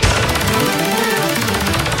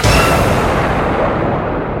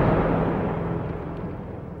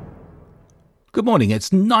Good morning, it's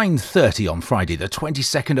 9:30 on Friday, the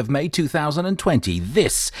 22nd of May 2020.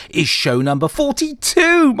 This is show number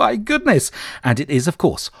 42, my goodness. And it is, of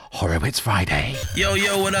course, Horowitz Friday. Yo,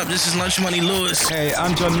 what up? This is Lunch Money Lewis. Hey,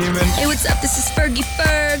 I'm John Newman. Hey, what's up? This is Fergie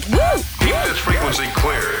Ferg. Woo! Keep this frequency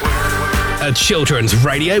clear. A children's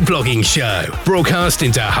radio blogging show, broadcast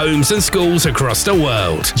into homes and schools across the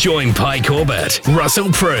world. Join Pi Corbett,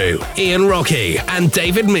 Russell Prue, Ian Rocky, and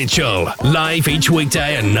David Mitchell, live each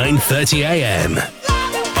weekday at 9:30 a.m.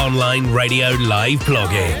 Online radio live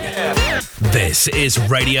blogging. This is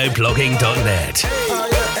radioblogging.net.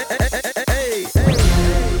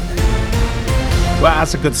 Well,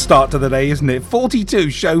 that's a good start to the day, isn't it?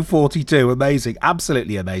 42, show 42. Amazing.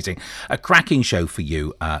 Absolutely amazing. A cracking show for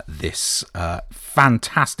you this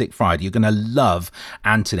fantastic Friday. You're going to love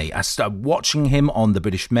Anthony. I started watching him on the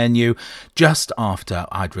British Menu just after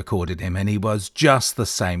I'd recorded him, and he was just the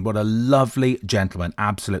same. What a lovely gentleman.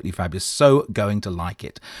 Absolutely fabulous. So going to like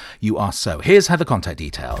it. You are so. Here's how the contact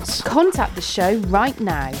details. Contact the show right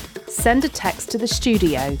now. Send a text to the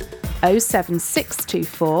studio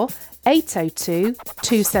 07624 802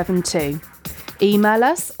 272. Email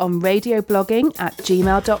us on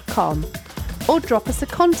radioblogging@gmail.com or drop us a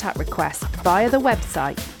contact request via the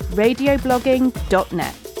website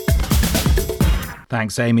radioblogging.net.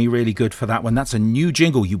 Thanks, Amy. Really good for that one. That's a new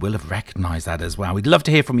jingle. You will have recognised that as well. We'd love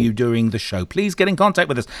to hear from you during the show. Please get in contact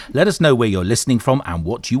with us. Let us know where you're listening from and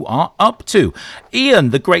what you are up to. Ian,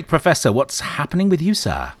 the great professor, what's happening with you,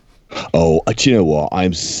 sir? Oh, do you know what?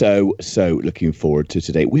 I'm so looking forward to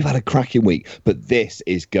today. We've had a cracking week, but this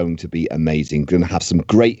is going to be amazing. Going to have some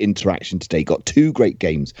great interaction today. Got two great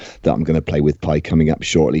games that I'm going to play with Pi coming up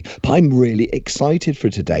shortly. Pi, I'm really excited for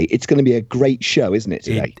today. It's going to be a great show, isn't it,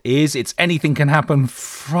 today? It is. It's Anything Can Happen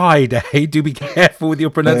Friday. Do be careful with your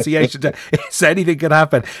pronunciation. It's Anything Can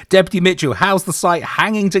Happen. Deputy Mitchell, how's the site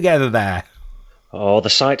hanging together there? Oh, the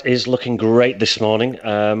site is looking great this morning.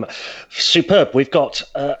 Superb. We've got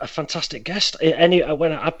a fantastic guest.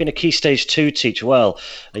 When I've been a Key Stage 2 teacher, a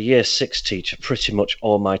Year 6 teacher, pretty much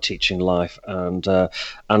all my teaching life. And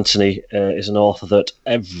Anthony is an author that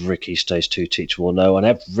every Key Stage 2 teacher will know, and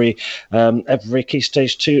every Key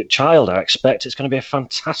Stage 2 child, I expect. It's going to be a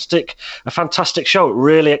fantastic show.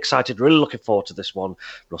 Really excited. Really looking forward to this one.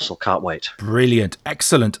 Russell, can't wait. Brilliant.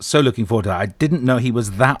 Excellent. So looking forward to that. I didn't know he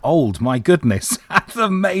was that old. My goodness. That's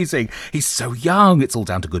amazing. He's so young. It's all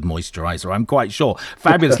down to good moisturiser, I'm quite sure.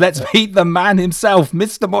 Fabulous. Let's meet the man himself,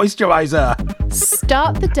 Mr. Moisturiser.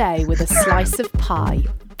 Start the day with a slice of pie.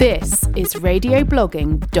 This is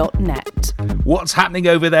radioblogging.net. What's happening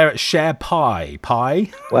over there at Share Pie? Pie?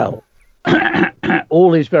 Well,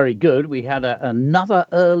 all is very good. We had another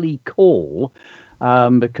early call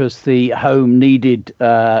because the home needed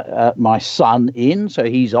my son in, so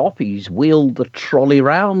he's off. He's wheeled the trolley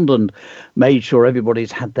round and made sure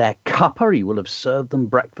everybody's had their cuppa. He will have served them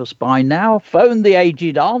breakfast by now. Phoned the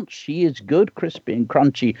aged aunt. She is good, crispy and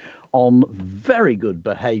crunchy, on very good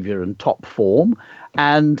behaviour and top form.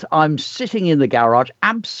 And I'm sitting in the garage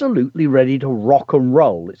absolutely ready to rock and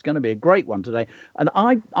roll. It's going to be a great one today. And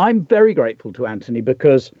I'm very grateful to Anthony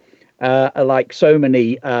because like so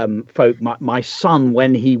many folk, my son,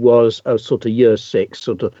 when he was a sort of Year 6,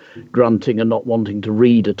 sort of grunting and not wanting to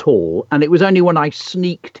read at all, and it was only when I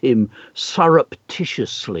sneaked him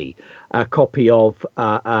surreptitiously a copy of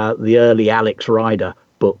the early Alex Rider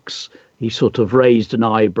books, he sort of raised an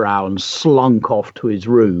eyebrow and slunk off to his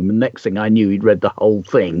room. And next thing I knew, he'd read the whole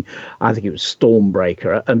thing. I think it was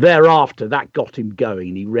Stormbreaker. And thereafter, that got him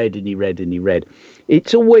going. He read and he read and he read.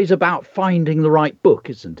 It's always about finding the right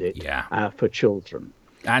book, isn't it? Yeah. For children.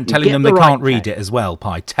 And telling them they can't read it as well,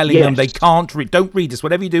 Pi. Telling them they can't read. Don't read this.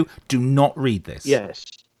 Whatever you do, do not read this. Yes.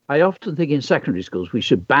 I often think in secondary schools we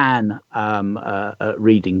should ban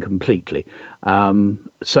reading completely.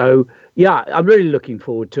 Yeah, I'm really looking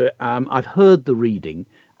forward to it. I've heard the reading,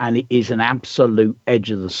 and it is an absolute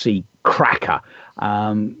edge of the seat cracker.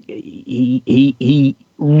 He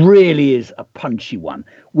really is a punchy one.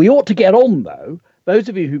 We ought to get on, though. Those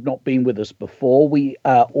of you who've not been with us before, we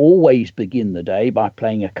always begin the day by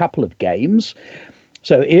playing a couple of games.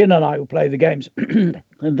 So Ian and I will play the games, and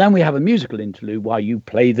then we have a musical interlude while you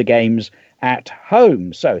play the games at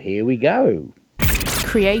home. So here we go.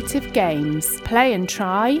 Creative Games. Play and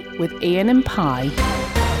try with Ian and Pi.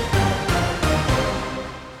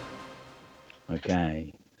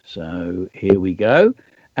 Okay, so here we go.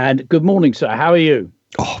 And good morning, sir. How are you?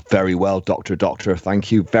 Oh, very well, Doctor.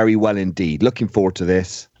 Thank you. Very well indeed. Looking forward to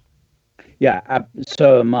this. Yeah,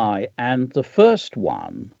 so am I. And the first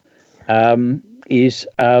one is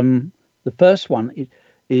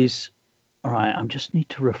all right. I just need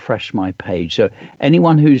to refresh my page. So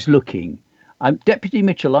anyone who's looking, Deputy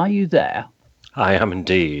Mitchell, are you there? I am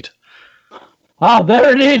indeed. Ah,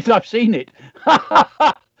 there it is. I've seen it.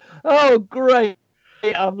 Oh, great.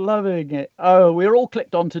 I'm loving it. Oh, we're all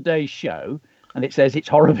clicked on today's show, and it says it's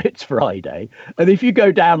Horowitz Friday. And if you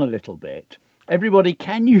go down a little bit, everybody,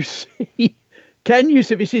 can you see,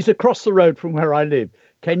 this is across the road from where I live,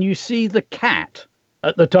 can you see the cat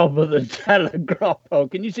at the top of the telegraph pole?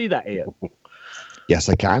 Can you see that, Ian? Yes,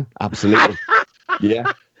 I can. Absolutely.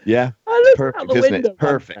 Yeah. I looked Perfect, out the isn't window it?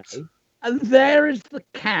 Perfect. one day, and there is the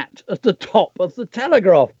cat at the top of the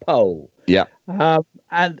telegraph pole. Yeah.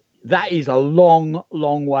 And that is a long,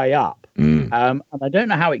 long way up. And I don't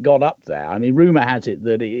know how it got up there. I mean, rumour has it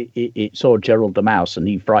that it saw Gerald the mouse and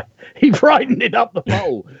he frightened it up the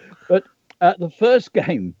pole. But the first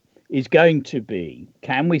game is going to be,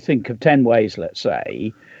 can we think of 10 ways, let's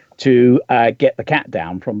say, to get the cat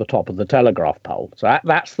down from the top of the telegraph pole? So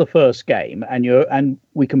that's the first game, and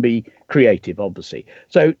we can be creative, obviously.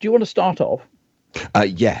 So do you want to start off?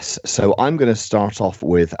 Yes. So I'm going to start off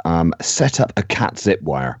with set up a cat zip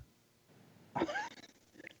wire.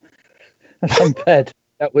 Compared,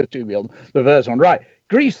 that was to be on the first one. Right.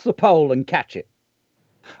 Grease the pole and catch it.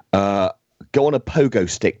 Go on a pogo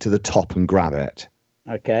stick to the top and grab it.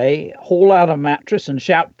 Okay. Haul out a mattress and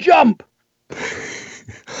shout, jump!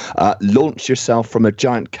 Launch yourself from a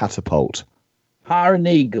giant catapult. Hire an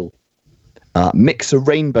eagle. Mix a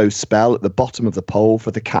rainbow spell at the bottom of the pole for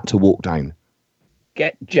the cat to walk down.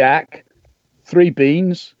 Get Jack 3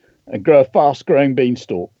 beans and grow a fast-growing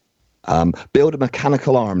beanstalk. Build a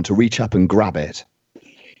mechanical arm to reach up and grab it.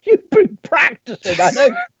 You've been practicing, I know.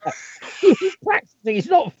 You've been practicing. It's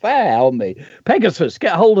not fair on me. Pegasus,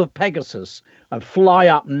 get hold of Pegasus and fly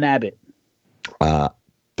up and nab it.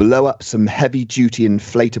 Blow up some heavy-duty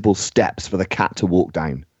inflatable steps for the cat to walk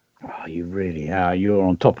down. Oh, you really are. You're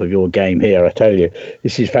on top of your game here, I tell you.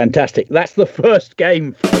 This is fantastic. That's the first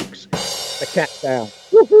game, folks. The cat down.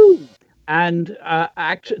 Woohoo! And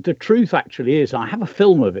the truth actually is, I have a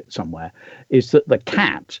film of it somewhere, is that the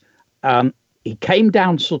cat, he came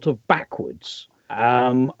down sort of backwards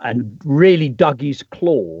and really dug his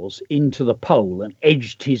claws into the pole and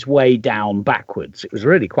edged his way down backwards. It was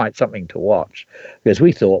really quite something to watch because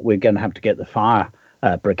we thought we're going to have to get the fire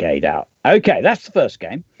brigade out. Okay, that's the first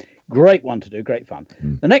game. Great one to do, great fun.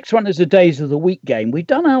 The next one is a Days of the Week game. We've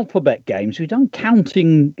done alphabet games, we've done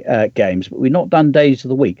counting games, but we've not done Days of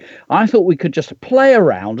the Week. I thought we could just play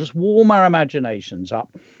around, just warm our imaginations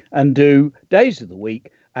up and do Days of the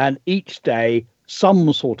Week, and each day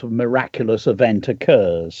some sort of miraculous event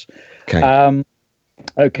occurs.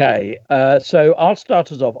 Okay. So I'll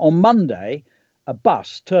start us off. On Monday, a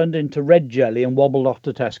bus turned into red jelly and wobbled off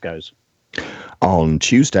to Tesco's. On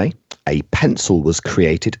Tuesday, a pencil was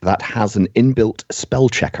created that has an inbuilt spell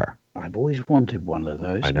checker. I've always wanted one of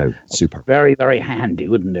those. I know, super. Very, very handy,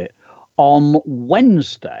 wouldn't it? On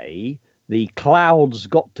Wednesday, the clouds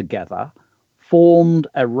got together, formed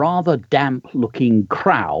a rather damp-looking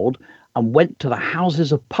crowd, and went to the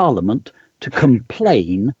Houses of Parliament to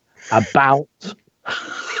complain about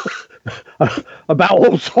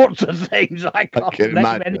all sorts of things. I can't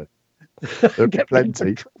imagine. There'd be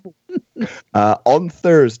plenty. On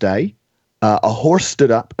Thursday, a horse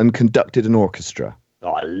stood up and conducted an orchestra.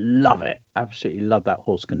 Oh, I love it. Absolutely love that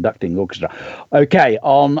horse conducting orchestra. Okay,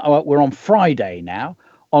 we're on Friday now.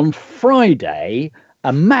 On Friday,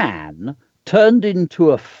 a man turned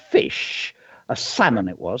into a fish, a salmon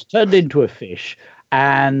it was, turned into a fish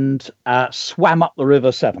and swam up the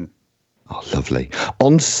River Severn. Oh, lovely.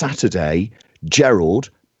 On Saturday,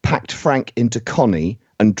 Gerald packed Frank into Connie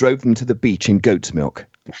and drove them to the beach in goat's milk.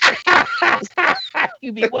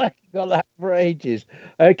 You've been working on that for ages.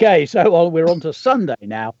 Okay, so we're on to Sunday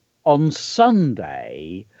now. On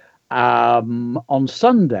Sunday,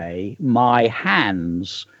 my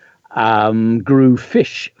hands grew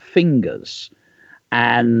fish fingers,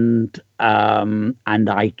 and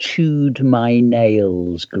I chewed my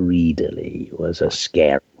nails greedily. It was a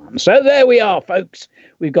scary one. So there we are, folks.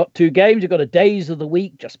 We've got 2 games. We've got a Days of the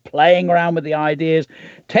Week, just playing around with the ideas.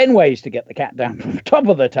 10 ways to get the cat down from the top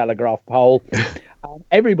of the telegraph pole.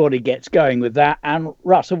 Everybody gets going with that. And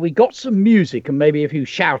Russ, have we got some music and maybe a few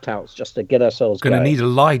shout-outs just to get ourselves going? Going to need to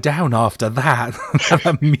lie down after that.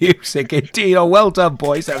 The music, indeed. Oh, well done,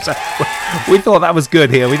 boys. We thought that was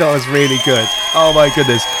good here. We thought it was really good. Oh, my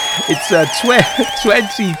goodness. It's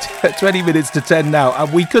 20 minutes to 10 now,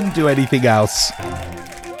 and we couldn't do anything else.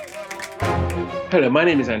 Hello, my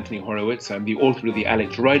name is Anthony Horowitz. I'm the author of the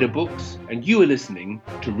Alex Rider books, and you are listening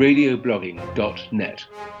to radioblogging.net.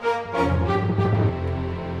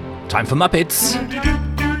 Time for Muppets.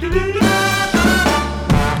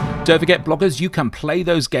 Don't forget, bloggers, you can play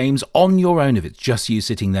those games on your own. If it's just you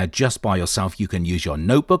sitting there just by yourself, you can use your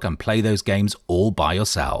notebook and play those games all by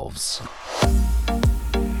yourselves.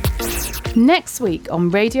 Next week on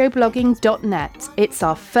radioblogging.net, it's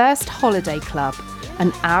our first holiday club.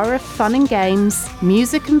 An hour of fun and games,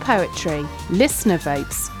 music and poetry, listener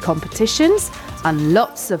votes, competitions, and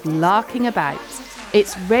lots of larking about.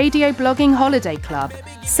 It's Radio Blogging Holiday Club.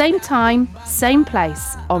 Same time, same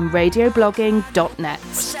place on radioblogging.net.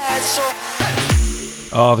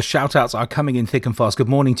 Oh, the shout-outs are coming in thick and fast. Good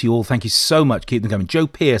morning to you all. Thank you so much. Keep them coming. Joe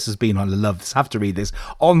Pierce has been on. I love this. Have to read this.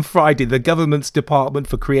 On Friday, the government's Department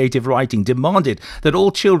for Creative Writing demanded that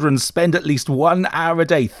all children spend at least 1 hour a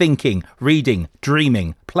day thinking, reading,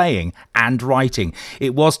 dreaming, playing and writing.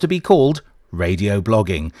 It was to be called radio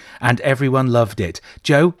blogging, and everyone loved it.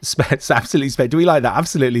 Joe, absolutely. Do we like that?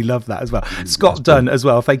 Absolutely love that as well. Scott Dunn as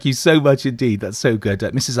well. Thank you so much indeed. That's so good.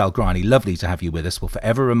 Mrs. Algrani, lovely to have you with us. Will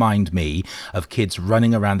forever remind me of kids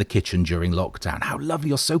running around the kitchen during lockdown. How lovely.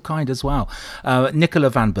 You're so kind as well. Nicola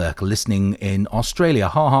Van Berkel, listening in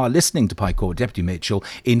Australia. Listening to Pike Corbett, Deputy Mitchell,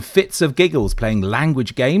 in fits of giggles, playing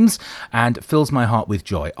language games, and fills my heart with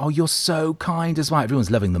joy. Oh, you're so kind as well.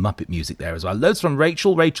 Everyone's loving the Muppet music there as well. Loads from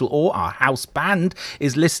Rachel. Rachel Orr, our house band,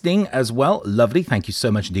 is listening as well. Lovely. Thank you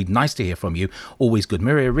so much indeed. Nice to hear from you. Always good.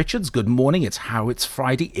 Miria Richards, good morning. It's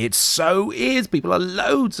Friday. It so is. People are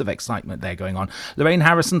loads of excitement there going on. Lorraine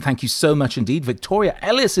Harrison, thank you so much indeed. Victoria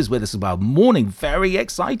Ellis is with us as well. Morning. Very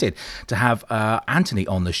excited to have Anthony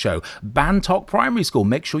on the show. Bantock Primary School.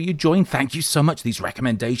 Make sure you join. Thank you so much. These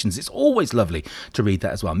recommendations. It's always lovely to read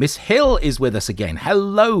that as well. Miss Hill is with us again.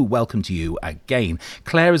 Hello. Welcome to you again.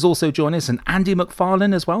 Claire is also joining us, and Andy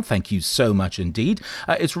McFarlane as well. Thank you so much indeed.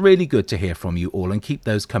 It's really good to hear from you all, and keep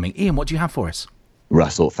those coming. Ian, what do you have for us?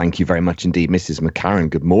 Russell, thank you very much indeed. Mrs. McCarran,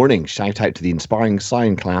 good morning. Shout out to the Inspiring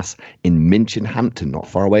Science class in Minchinhampton, not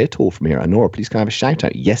far away at all from here. And Nora, please can I have a shout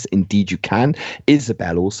out? Yes, indeed you can.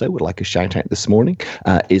 Isabel also would like a shout out this morning.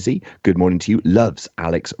 Izzy, good morning to you. Loves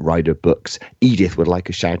Alex Rider books. Edith would like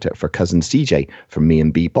a shout out for cousin CJ from me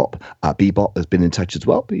and Bebop. Bebop has been in touch as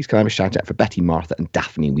well. Please can I have a shout out for Betty, Martha and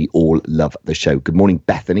Daphne? We all love the show. Good morning,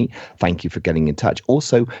 Bethany. Thank you for getting in touch.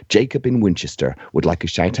 Also, Jacob in Winchester would like a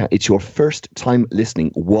shout out. It's your first time listening.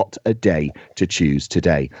 What a day to choose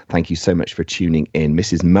today. Thank you so much for tuning in.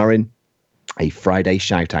 Mrs. Murrin, a Friday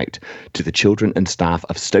shout out to the children and staff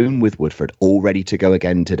of Stone with Woodford, all ready to go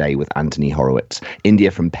again today with Anthony Horowitz.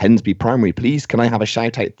 India from Pensby Primary, please can I have a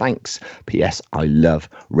shout out? Thanks. P.S. I love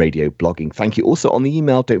radio blogging. Thank you. Also on the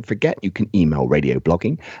email, don't forget you can email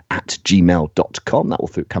radioblogging@gmail.com. That will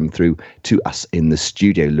come through to us in the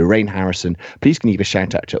studio. Lorraine Harrison, please can you give a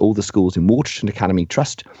shout out to all the schools in Waterton Academy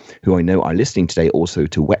Trust who I know are listening today, also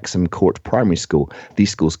to Wexham Court Primary School.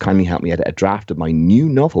 These schools kindly helped me edit a draft of my new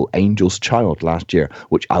novel Angel's Child last year,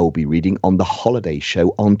 which I will be reading on the holiday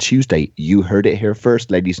show on Tuesday. You heard it here first,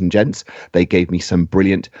 ladies and gents. They gave me some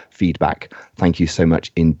brilliant feedback. Thank you so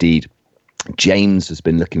much indeed. James has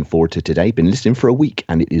been looking forward to today, been listening for a week,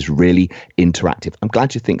 and it is really interactive. I'm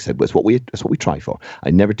glad you think so, but it's what we try for. I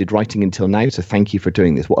never did writing until now, so thank you for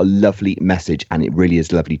doing this. What a lovely message, and it really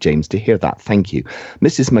is lovely, James, to hear that. Thank you.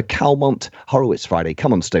 Mrs. McCalmont, Horowitz Friday,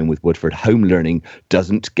 come on Stone with Woodford. Home learning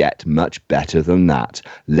doesn't get much better than that.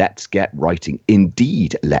 Let's get writing.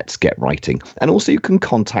 Indeed, let's get writing. And also you can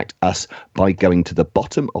contact us by going to the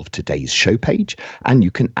bottom of today's show page, and you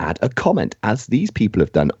can add a comment, as these people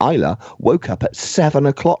have done. Isla woke up at 7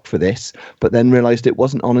 o'clock for this, but then realised it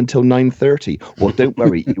wasn't on until 9:30. Well, don't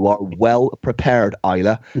worry, you are well prepared,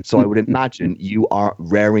 Isla. So I would imagine you are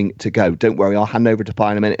raring to go. Don't worry, I'll hand over to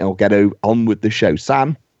Pi in a minute and I'll get on with the show.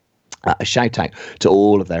 Sam, a shout out to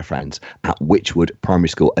all of their friends at Wychwood Primary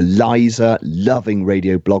School. Eliza, loving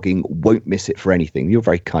radio blogging, won't miss it for anything. You're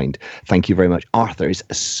very kind. Thank you very much. Arthur is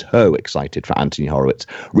so excited for Anthony Horowitz,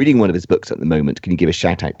 reading one of his books at the moment. Can you give a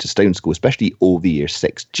shout out to Stone School, especially all the year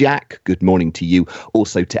 6? Jack, good morning to you.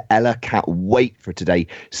 Also to Ella, can't wait for today.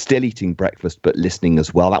 Still eating breakfast, but listening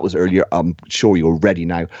as well. That was earlier. I'm sure you're ready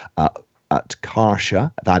now. At Karsha,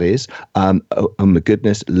 that is. Oh my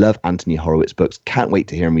goodness, love Anthony Horowitz books. Can't wait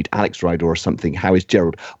to hear him read Alex Rider or something. How is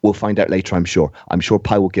Gerald? We'll find out later, I'm sure. I'm sure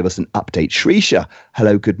Pi will give us an update. Shrisha,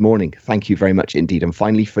 hello, good morning. Thank you very much indeed. And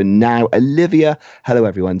finally, for now, Olivia, hello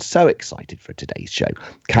everyone. So excited for today's show.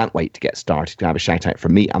 Can't wait to get started. To have a shout out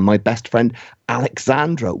from me and my best friend,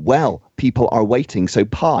 Alexandra. Well, people are waiting. So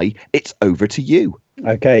Pi, it's over to you.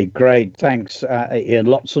 Okay, great. Thanks, Ian.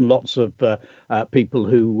 Lots and lots of people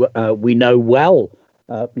who we know well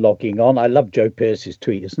logging on. I love Joe Pearce's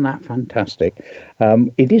tweet. Isn't that fantastic?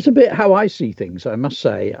 It is a bit how I see things, I must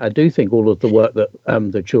say. I do think all of the work that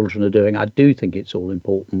the children are doing, I do think it's all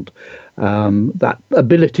important. That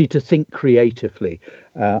ability to think creatively,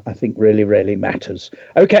 I think really, really matters.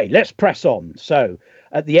 Okay, let's press on. So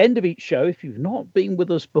at the end of each show, if you've not been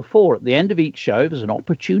with us before, at the end of each show, there's an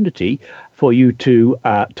opportunity for you to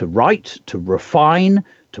write, to refine,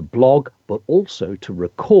 to blog, but also to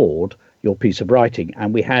record your piece of writing.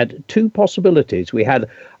 And we had two possibilities. We had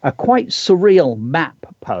a quite surreal map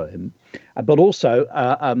poem, but also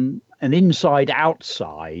an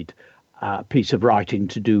inside-outside piece of writing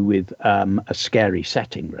to do with a scary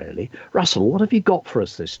setting, really. Russell, what have you got for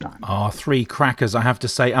us this time? Three crackers, I have to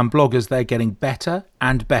say. And bloggers, they're getting better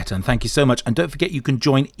and better. And thank you so much. And don't forget, you can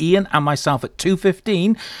join Ian and myself at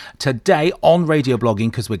 2:15 today on Radio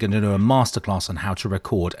Blogging, because we're going to do a masterclass on how to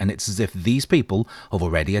record. And it's as if these people have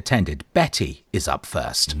already attended. Betty is up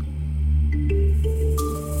first.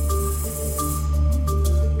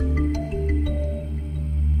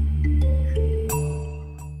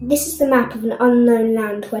 This is the map of an unknown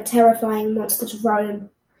land where terrifying monsters roam.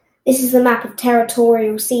 This is the map of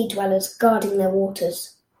territorial sea dwellers guarding their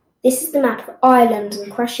waters. This is the map of islands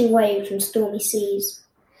and crashing waves and stormy seas.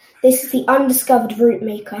 This is the undiscovered route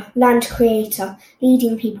maker, land creator,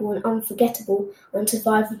 leading people on unforgettable,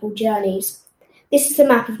 unsurvivable journeys. This is the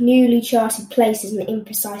map of newly charted places and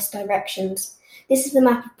imprecise directions. This is the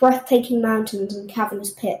map of breathtaking mountains and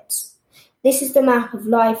cavernous pits. This is the map of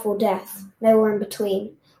life or death, nowhere in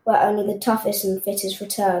between, where only the toughest and fittest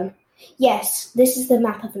return. Yes, this is the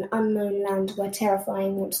map of an unknown land where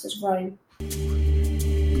terrifying monsters roam.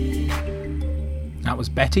 That was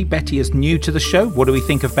Betty. Betty is new to the show. What do we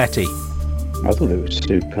think of Betty? I thought it was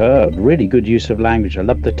superb. Really good use of language. I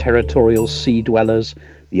love the territorial sea dwellers,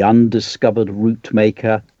 the undiscovered route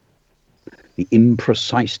maker, the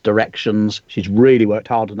imprecise directions. She's really worked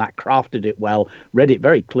hard on that, crafted it well, read it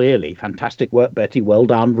very clearly. Fantastic work, Betty. Well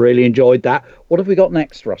done. Really enjoyed that. What have we got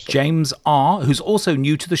next, Russell? James R., who's also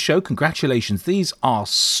new to the show. Congratulations. These are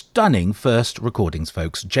stunning first recordings,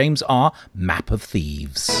 folks. James R., Map of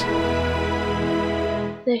Thieves.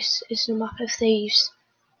 This is the map of thieves.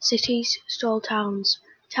 Cities stole towns.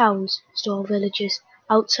 Towns stole villages.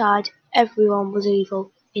 Outside, everyone was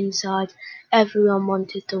evil. Inside, everyone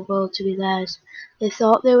wanted the world to be theirs. They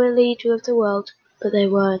thought they were leader of the world, but they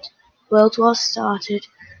weren't. World War started,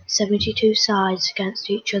 72 sides against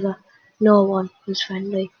each other. No one was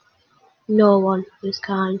friendly. No one was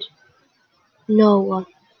kind. No one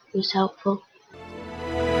was helpful.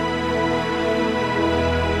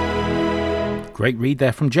 Great read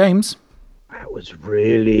there from James. That was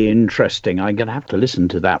really interesting. I'm going to have to listen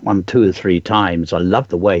to that one 2 or 3 times. I love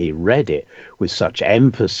the way he read it with such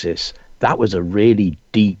emphasis. That was a really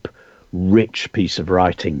deep, rich piece of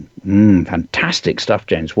writing. Fantastic stuff,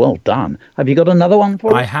 James. Well done. Have you got another one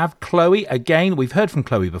for us? I have. Chloe. Again, we've heard from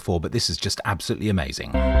Chloe before, but this is just absolutely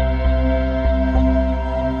amazing.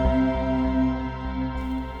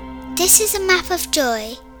 This is a map of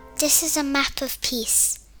joy. This is a map of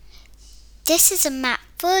peace. This is a map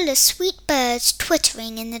full of sweet birds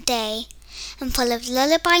twittering in the day, and full of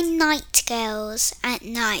lullaby nightingales at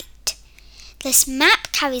night. This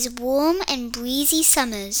map carries warm and breezy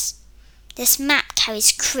summers. This map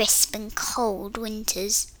carries crisp and cold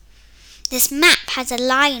winters. This map has a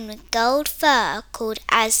lion with gold fur called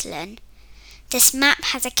Aslan. This map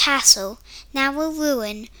has a castle, now a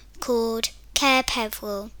ruin, called Cair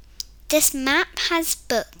Peveril. This map has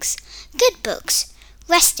books, good books,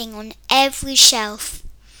 resting on every shelf.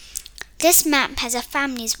 This map has a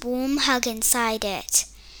family's warm hug inside it.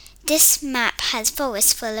 This map has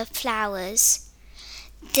forests full of flowers.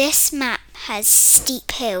 This map has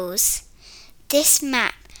steep hills. This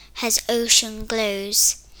map has ocean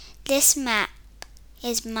glows. This map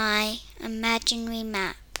is my imaginary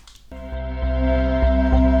map.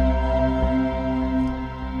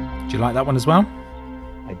 Do you like that one as well?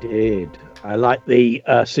 I did. I like the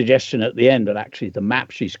suggestion at the end that actually the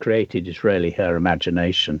map she's created is really her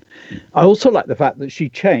imagination. I also like the fact that she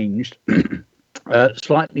changed,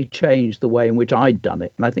 slightly changed the way in which I'd done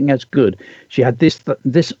it. And I think that's good. She had this,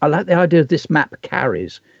 I like the idea of this map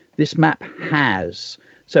carries, this map has.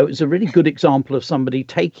 So it's a really good example of somebody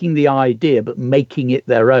taking the idea but making it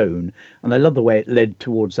their own. And I love the way it led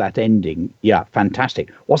towards that ending. Yeah,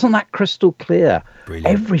 fantastic. Wasn't that crystal clear? Brilliant.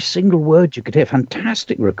 Every single word you could hear.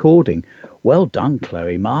 Fantastic recording. Well done,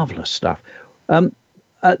 Chloe. Marvellous stuff.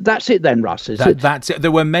 That's it then, Russ. That's it.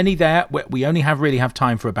 There were many there. We only really have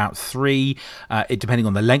time for about 3, depending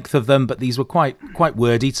on the length of them. But these were quite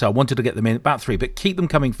wordy, so I wanted to get them in about 3. But keep them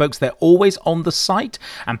coming, folks. They're always on the site,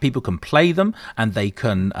 and people can play them, and they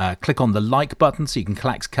can click on the like button, so you can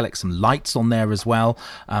collect some lights on there as well.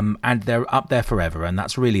 And they're up there forever, and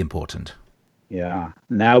that's really important. Yeah,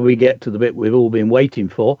 now we get to the bit we've all been waiting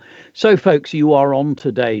for. So, folks, you are on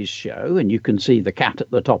today's show, and you can see the cat at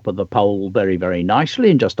the top of the poll very, very nicely,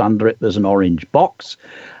 and just under it there's an orange box.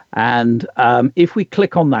 And if we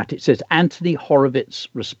click on that, it says Anthony Horowitz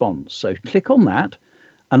response. So click on that,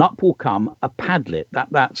 and up will come a Padlet.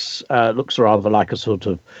 That's looks rather like a sort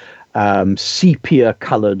of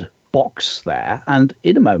sepia-coloured box there. And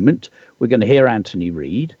in a moment, we're going to hear Anthony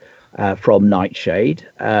read from Nightshade,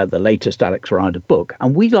 the latest Alex Rider book.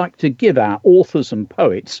 And we like to give our authors and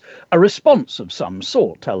poets a response of some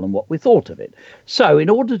sort, tell them what we thought of it. So in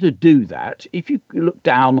order to do that, if you look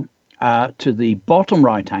down to the bottom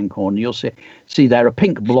right-hand corner, you'll see there a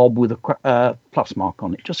pink blob with a plus mark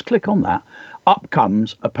on it. Just click on that. Up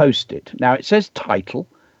comes a Post-it. Now, it says title.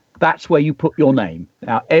 That's where you put your name.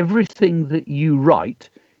 Now, everything that you write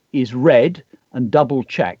is read and double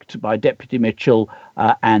checked by Deputy Mitchell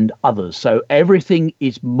and others. So everything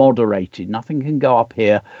is moderated. Nothing can go up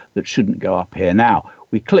here that shouldn't go up here. Now,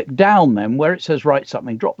 we click down then where it says write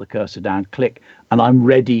something, drop the cursor down, click, and I'm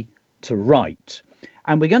ready to write.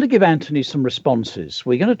 And we're going to give Anthony some responses.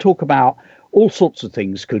 We're going to talk about all sorts of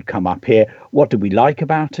things could come up here. What do we like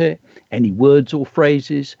about it? Any words or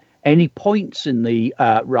phrases? Any points in the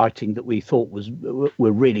writing that we thought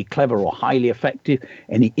were really clever or highly effective?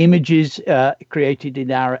 Any images created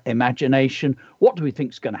in our imagination? What do we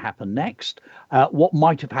think is going to happen next? What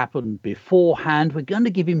might have happened beforehand? We're going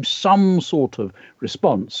to give him some sort of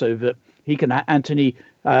response so that he can, Anthony,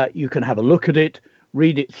 you can have a look at it,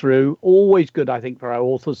 read it through. Always good, I think, for our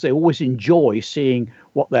authors. They always enjoy seeing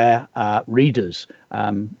what their readers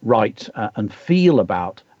write and feel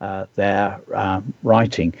about their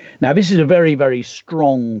writing. Now, this is a very, very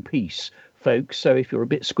strong piece, folks. So if you're a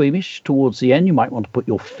bit squeamish towards the end, you might want to put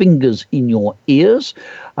your fingers in your ears.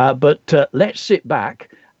 But let's sit back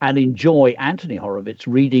and enjoy Anthony Horowitz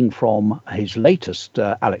reading from his latest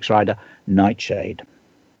Alex Rider, Nightshade.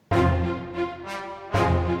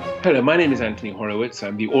 Hello, my name is Anthony Horowitz.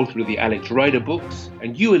 I'm the author of the Alex Rider books,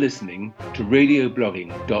 and you are listening to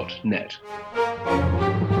radioblogging.net.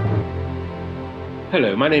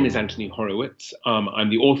 Hello, my name is Anthony Horowitz.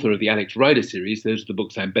 I'm the author of the Alex Rider series. Those are the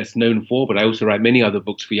books I'm best known for, but I also write many other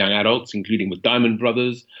books for young adults, including with Diamond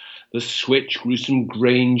Brothers, The Switch, Gruesome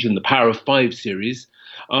Grange, and the Power of Five series.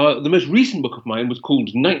 The most recent book of mine was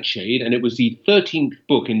called Nightshade, and it was the 13th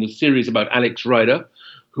book in the series about Alex Rider,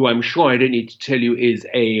 who I'm sure I don't need to tell you is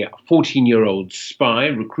a 14-year-old spy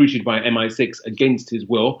recruited by MI6 against his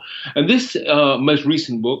will. And this most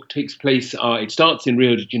recent book takes place, it starts in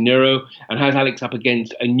Rio de Janeiro and has Alex up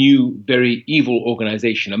against a new, very evil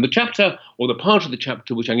organization. And the chapter, or the part of the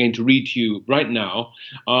chapter which I'm going to read to you right now,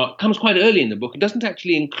 comes quite early in the book. It doesn't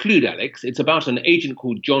actually include Alex. It's about an agent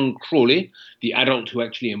called John Crawley, the adult who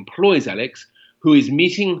actually employs Alex, who is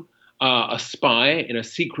meeting a spy in a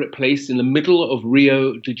secret place in the middle of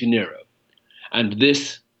Rio de Janeiro. And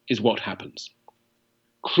this is what happens.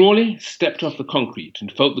 Crawley stepped off the concrete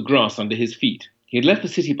and felt the grass under his feet. He had left the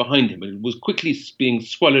city behind him and was quickly being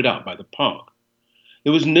swallowed up by the park.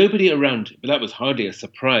 There was nobody around him, but that was hardly a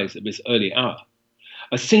surprise at this early hour.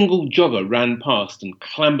 A single jogger ran past and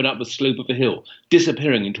clambered up the slope of a hill,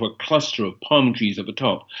 disappearing into a cluster of palm trees at the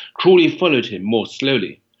top. Crawley followed him more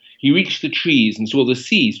slowly. He reached the trees and saw the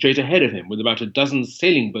sea straight ahead of him with about a dozen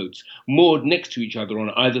sailing boats moored next to each other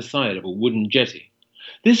on either side of a wooden jetty.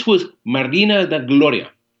 This was Marina da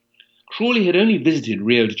Gloria. Crawley had only visited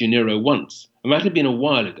Rio de Janeiro once, and that had been a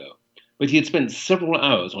while ago, but he had spent several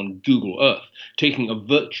hours on Google Earth taking a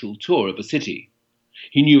virtual tour of the city.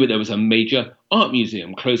 He knew that there was a major art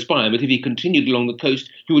museum close by, but if he continued along the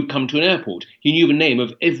coast, he would come to an airport. He knew the name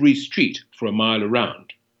of every street for a mile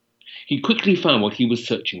around. He quickly found what he was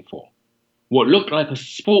searching for. What looked like a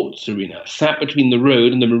sports arena sat between the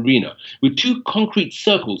road and the marina, with two concrete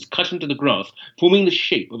circles cut into the grass, forming the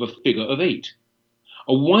shape of a figure of 8.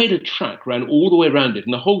 A wider track ran all the way around it,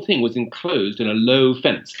 and the whole thing was enclosed in a low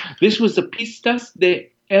fence. This was the Pistas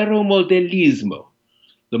de Aeromodelismo,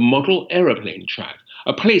 the model aeroplane track,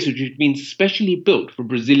 a place which had been specially built for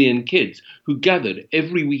Brazilian kids who gathered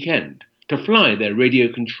every weekend to fly their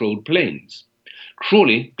radio-controlled planes.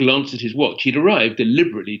 Crawley glanced at his watch. He'd arrived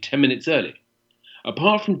deliberately 10 minutes early.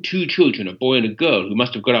 Apart from 2 children, a boy and a girl who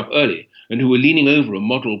must have got up early and who were leaning over a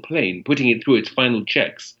model plane, putting it through its final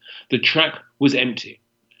checks, the track was empty.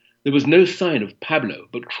 There was no sign of Pablo,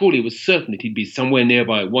 but Crawley was certain that he'd be somewhere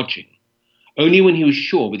nearby watching. Only when he was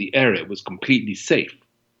sure that the area was completely safe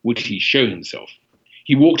would he show himself.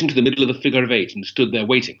 He walked into the middle of the figure of 8 and stood there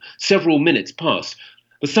waiting. Several minutes passed.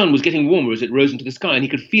 The sun was getting warmer as it rose into the sky, and he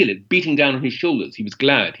could feel it beating down on his shoulders. He was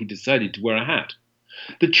glad he'd decided to wear a hat.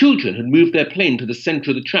 The children had moved their plane to the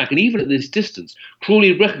centre of the track, and even at this distance,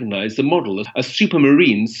 Crawley recognised the model as a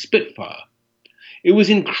Supermarine Spitfire. It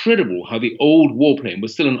was incredible how the old warplane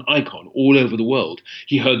was still an icon all over the world.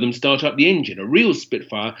 He heard them start up the engine. A real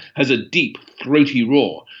Spitfire has a deep, throaty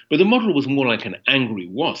roar, but the model was more like an angry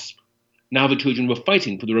wasp. Now the children were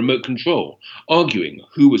fighting for the remote control, arguing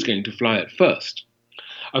who was going to fly it first.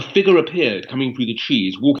 A figure appeared coming through the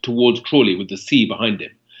trees, walked towards Crawley with the sea behind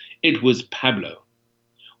him. It was Pablo.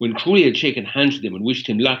 When Crawley had shaken hands with him and wished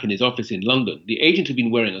him luck in his office in London, the agent had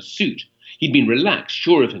been wearing a suit. He'd been relaxed,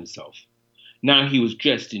 sure of himself. Now he was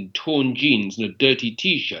dressed in torn jeans and a dirty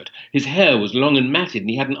T-shirt. His hair was long and matted, and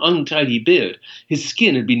he had an untidy beard. His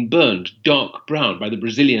skin had been burned dark brown by the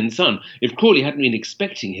Brazilian sun. If Crawley hadn't been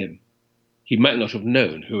expecting him, he might not have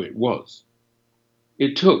known who it was.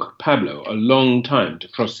 It took Pablo a long time to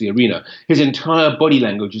cross the arena. His entire body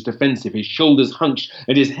language was defensive, his shoulders hunched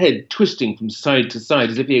and his head twisting from side to side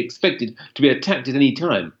as if he expected to be attacked at any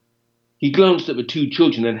time. He glanced at the two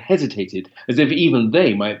children and hesitated, as if even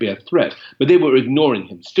they might be a threat, but they were ignoring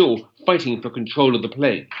him, still fighting for control of the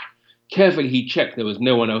plane. Carefully he checked there was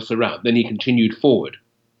no one else around, then he continued forward.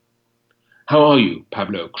 "How are you?"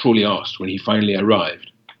 Pablo Crawley asked when he finally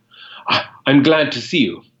arrived. "I'm glad to see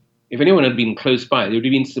you." If anyone had been close by, they would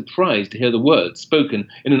have been surprised to hear the words spoken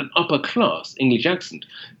in an upper-class English accent.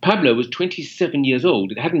 Pablo was 27 years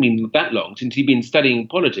old. It hadn't been that long since he'd been studying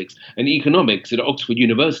politics and economics at Oxford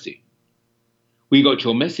University. "We got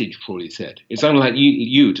your message," Crawley said. "It sounded like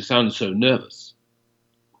you to sound so nervous."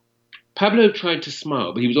 Pablo tried to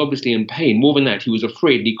smile, but he was obviously in pain. More than that, he was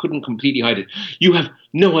afraid and he couldn't completely hide it. "You have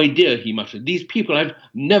no idea," he muttered. "These people, I've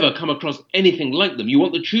never come across anything like them. You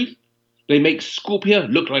want the truth? They make Scorpia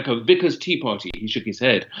look like a vicar's tea party." He shook his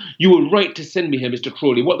head. "You were right to send me here, Mr.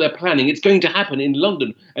 Crawley. What they're planning, it's going to happen in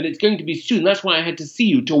London, and it's going to be soon. That's why I had to see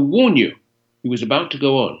you, to warn you." He was about to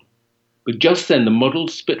go on, but just then the model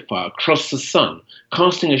Spitfire crossed the sun,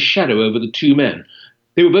 casting a shadow over the two men.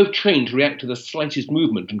 They were both trained to react to the slightest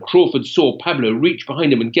movement, and Crawford saw Pablo reach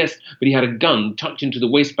behind him and guessed that he had a gun tucked into the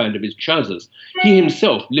waistband of his trousers. He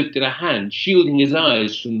himself lifted a hand, shielding his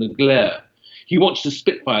eyes from the glare. He watched the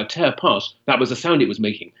Spitfire tear past. That was the sound it was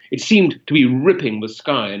making. It seemed to be ripping the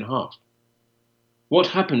sky in half. "What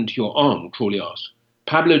happened to your arm?" Crawley asked.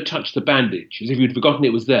 Pablo touched the bandage, as if he'd forgotten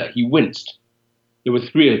it was there. He winced. "There were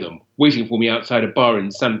 3 of them, waiting for me outside a bar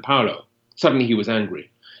in San Paulo." Suddenly he was angry.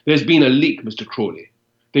 "There's been a leak, Mr. Crawley.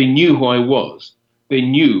 They knew who I was. They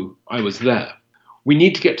knew I was there." "We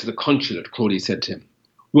need to get to the consulate," Crawley said to him.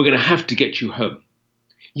 "We're going to have to get you home."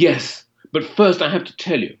 "Yes, but first I have to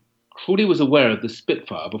tell you." Crawley was aware of the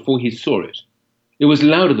Spitfire before he saw it. It was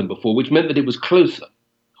louder than before, which meant that it was closer.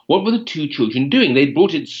 What were the two children doing? They'd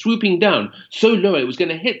brought it swooping down, so low it was going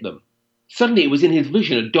to hit them. Suddenly it was in his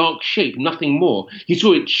vision, a dark shape, nothing more. He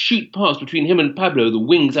saw it shoot past between him and Pablo, the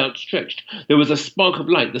wings outstretched. There was a spark of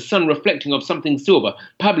light, the sun reflecting off something silver.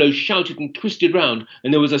 Pablo shouted and twisted round,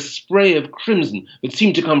 and there was a spray of crimson that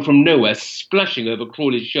seemed to come from nowhere, splashing over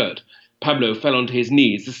Crawley's shirt. Pablo fell onto his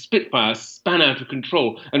knees. The Spitfire span out of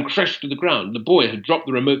control and crashed to the ground. The boy had dropped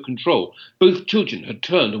the remote control. Both children had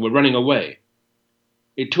turned and were running away.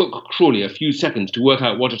 It took Crawley a few seconds to work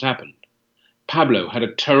out what had happened. Pablo had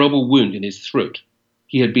a terrible wound in his throat.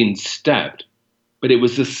 He had been stabbed. But it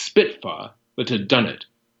was the Spitfire that had done it.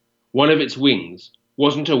 One of its wings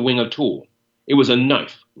wasn't a wing at all. It was a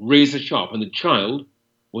knife, razor sharp, and the child,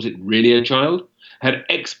 was it really a child, had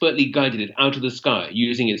expertly guided it out of the sky,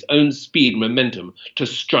 using its own speed and momentum to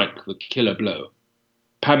strike the killer blow.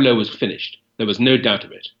 Pablo was finished. There was no doubt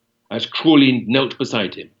of it. As Crawley knelt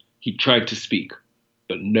beside him, he tried to speak,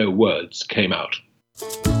 but no words came out.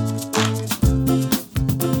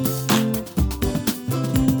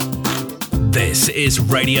 This is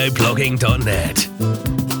radioblogging.net.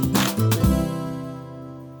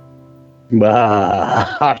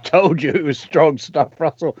 I told you it was strong stuff,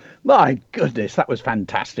 Russell. My goodness, that was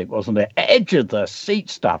fantastic, wasn't it? Edge of the seat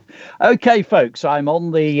stuff. Okay, folks, I'm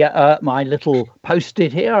on the my little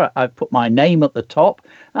post-it here. I've put my name at the top,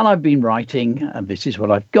 and I've been writing, and this is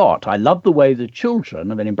what I've got. I love the way the children,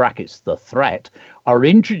 and then in brackets, the threat, are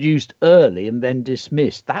introduced early and then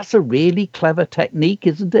dismissed. That's a really clever technique,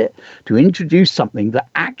 isn't it? To introduce something that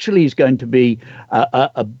actually is going to be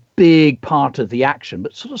a big part of the action,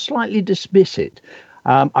 but sort of slightly dismiss it.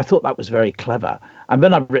 I thought that was very clever. And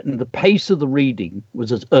then I've written the pace of the reading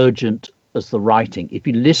was as urgent as the writing. If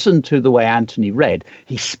you listen to the way Anthony read,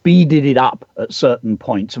 he speeded it up at certain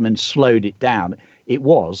points and then slowed it down. It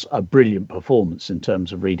was a brilliant performance in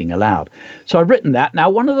terms of reading aloud. So I've written that. Now,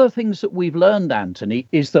 one of the things that we've learned, Anthony,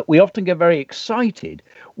 is that we often get very excited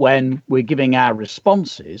when we're giving our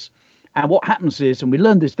responses. And what happens is, and we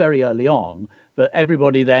learned this very early on, that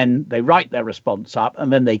everybody then, they write their response up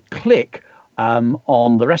and then they click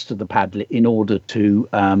on the rest of the Padlet in order to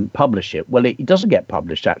publish it. Well, it doesn't get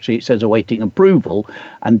published, actually. It says awaiting approval,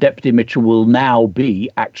 and Deputy Mitchell will now be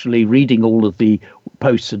actually reading all of the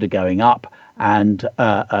posts that are going up and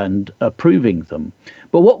approving them.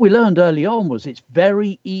 But what we learned early on was it's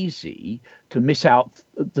very easy to miss out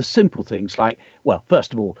the simple things like, well,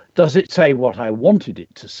 first of all, does it say what I wanted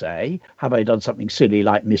it to say? Have I done something silly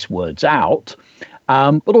like miss words out?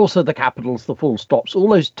 But also the capitals, the full stops, all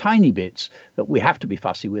those tiny bits that we have to be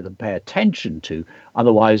fussy with and pay attention to.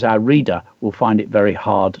 Otherwise, our reader will find it very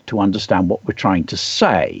hard to understand what we're trying to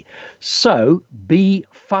say. So be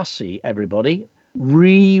fussy, everybody.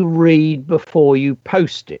 Reread before you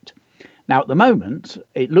post it. Now, at the moment,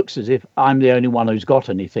 it looks as if I'm the only one who's got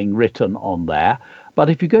anything written on there. But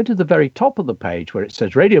if you go to the very top of the page where it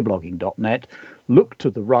says radioblogging.net, look to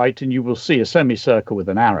the right and you will see a semicircle with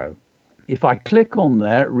an arrow. If I click on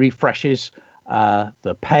there, it refreshes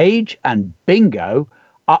the page, and bingo,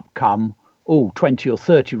 up come 20 or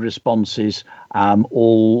 30 responses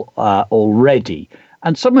already.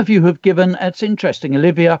 And some of you have given, it's interesting,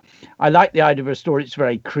 Olivia, I like the idea of a story. It's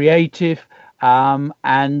very creative.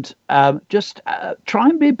 Just try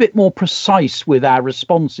and be a bit more precise with our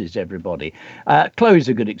responses, everybody. Chloe's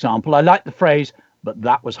a good example. I like the phrase, but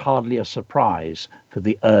that was hardly a surprise for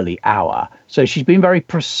the early hour. So she's been very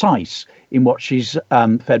precise in what she's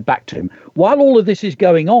fed back to him. While all of this is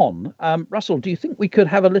going on, Russell, do you think we could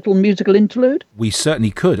have a little musical interlude? We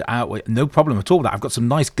certainly could. No problem at all. I've got some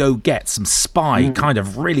nice go-get, some spy kind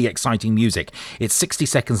of really exciting music. It's 60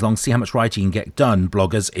 seconds long. See how much writing you can get done,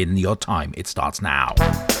 bloggers, in your time. It starts now.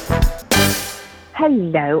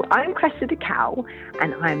 Hello, I'm Cressida Cowell,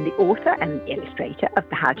 and I'm the author and the illustrator of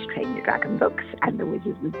the How to Train Your Dragon books and the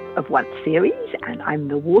Wizards of Once series, and I'm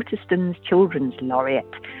the Waterstones Children's Laureate,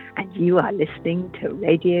 and you are listening to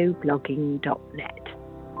radioblogging.net.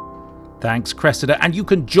 Thanks, Cressida. And you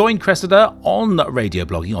can join Cressida on Radio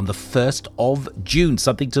Blogging on the 1st of June.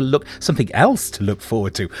 Something else to look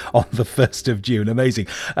forward to on the 1st of June. Amazing.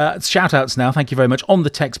 Shout outs now. Thank you very much. On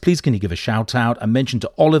the text, please can you give a shout out and mention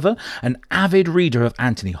to Oliver, an avid reader of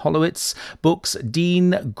Anthony Horowitz books,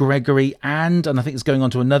 Dean Gregory, and I think it's going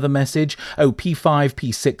on to another message, P5,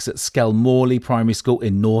 P6 at Skelmorley Primary School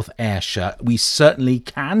in North Ayrshire. We certainly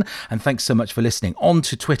can. And thanks so much for listening. On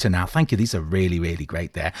to Twitter now. Thank you. These are really, really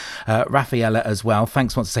great there. Raffaella as well.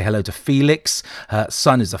 Thanks. Want to say hello to Felix. Her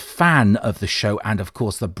son is a fan of the show, and of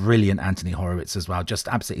course the brilliant Anthony Horowitz as well. Just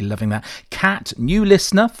absolutely loving that. Kat, new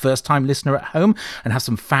listener, first time listener at home, and has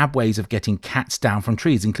some fab ways of getting cats down from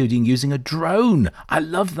trees, including using a drone. I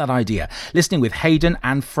love that idea. Listening with Hayden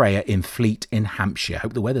and Freya in Fleet in Hampshire.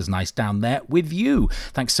 Hope the weather's nice down there with you.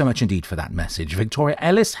 Thanks so much indeed for that message. Victoria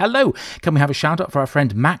Ellis, hello. Can we have a shout out for our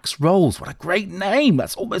friend Max Rolls? What a great name.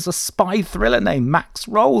 That's almost a spy thriller name. Max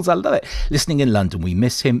Rolls. I love it. Listening in London. We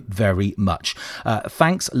miss him very much.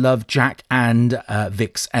 Thanks, love, Jack and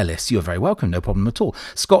Vix Ellis. You're very welcome. No problem at all.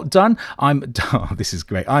 Scott Dunn. This is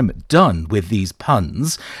great. I'm done with these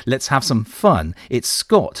puns. Let's have some fun. It's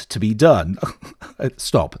Scott to be done.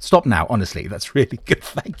 Stop now. Honestly, that's really good.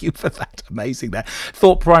 Thank you for that. Amazing there.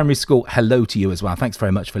 Thorpe Primary School. Hello to you as well. Thanks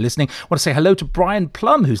very much for listening. I want to say hello to Brian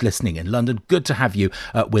Plum, who's listening in London. Good to have you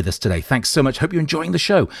with us today. Thanks so much. Hope you're enjoying the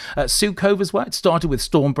show. Sue Cove as well. It started with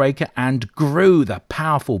Stormbreaker and grew, the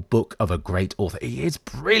powerful book of a great author. He is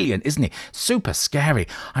brilliant, isn't he? Super scary.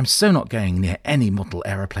 I'm so not going near any model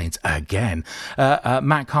aeroplanes again.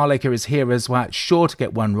 Matt Carlaker is here as well. Sure to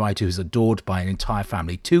get one writer who's adored by an entire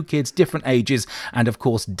family. 2 kids, different ages, and of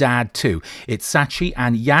course dad too. It's Sachi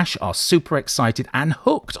and Yash are super excited and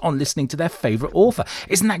hooked on listening to their favourite author.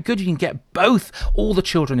 Isn't that good? You can get both, all the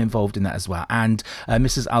children involved in that as well. And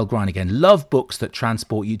Mrs. Algran again, love books that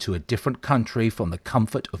transport you to a different country from the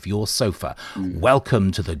comfort of your sofa.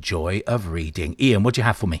 Welcome to the joy of reading. Ian, what do you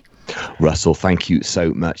have for me? Russell, thank you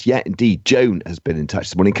so much. Yeah, indeed. Joan has been in touch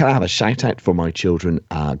this morning. Can I have a shout out for my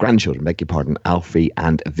grandchildren, beg your pardon, Alfie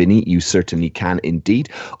and Vinny? You certainly can indeed.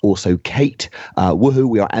 Also, Kate, woohoo,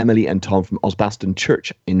 we are Emily and Tom from Osbaston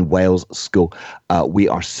Church in Wales School. We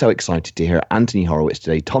are so excited to hear Anthony Horowitz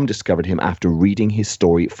today. Tom discovered him after reading his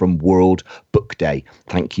story from World Book Day.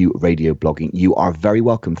 Thank you, Radio Blogging. You are very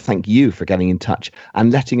welcome. Thank you for getting in touch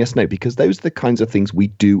and letting us know, because those are the kinds of things we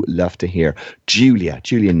do love to hear. Julia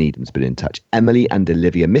Needham's been in touch. Emily and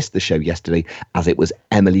Olivia missed the show yesterday as it was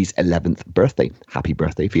Emily's 11th birthday. Happy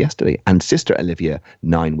birthday for yesterday. And sister Olivia,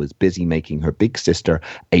 9, was busy making her big sister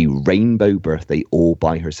a rainbow birthday all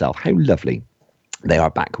by herself. How lovely. They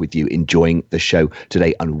are back with you enjoying the show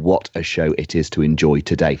today, and what a show it is to enjoy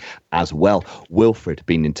today as well. Wilfred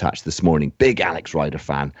been in touch this morning, big Alex Rider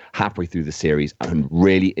fan, halfway through the series, and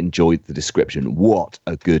really enjoyed the description. What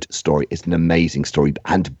a good story. It's an amazing story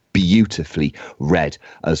and beautifully read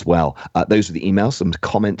as well. Those are the emails, some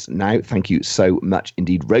comments now. Thank you so much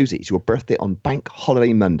indeed. Rosie, it's your birthday on Bank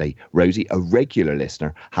Holiday Monday. Rosie, a regular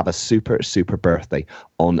listener, have a super birthday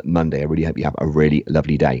on Monday. I really hope you have a really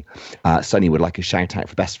lovely day. Sonny would like a shout out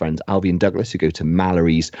for best friends Alvy and Douglas, who go to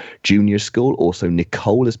Mallory's Junior School. Also,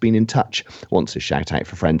 Nicole has been in touch, wants a shout out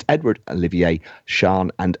for friends Edward, Olivier,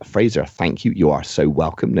 Sean and Fraser. Thank you. You are so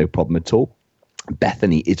welcome. No problem at all.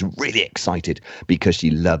 Bethany is really excited because she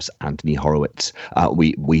loves Anthony Horowitz.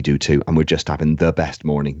 We do too, and we're just having the best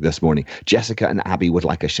morning this morning. Jessica and Abby would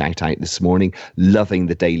like a shout out this morning, loving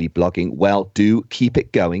the daily blogging. Well, do keep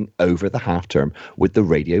it going over the half term with the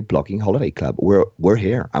Radio Blogging Holiday Club. We're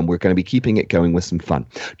here, and we're going to be keeping it going with some fun.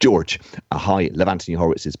 George, hi, love Anthony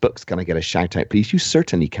Horowitz's books. Can I get a shout out, please? You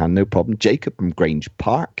certainly can, no problem. Jacob from Grange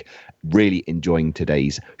Park, really enjoying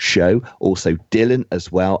today's show. Also, Dylan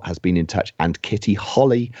as well has been in touch, and Kitty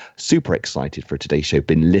Holly, super excited for today's show.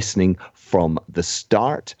 Been listening from the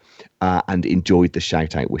start and enjoyed the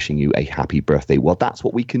shout out, wishing you a happy birthday. Well, that's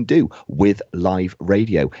what we can do with live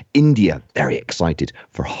radio. India, very excited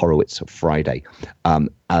for Horowitz Friday.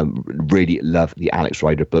 Really love the Alex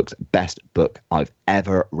Rider books. Best book I've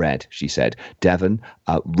ever read, she said. Devon,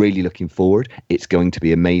 really looking forward. It's going to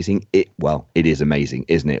be amazing. It is amazing,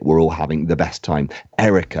 isn't it? We're all having the best time.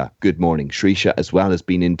 Erica, good morning. Shrisha as well has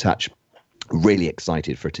been in touch. Really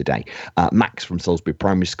excited for today. Max from Salisbury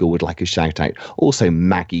Primary School would like a shout out. Also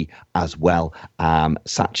Maggie as well.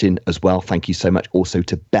 Sachin as well. Thank you so much. Also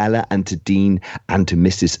to Bella and to Dean and to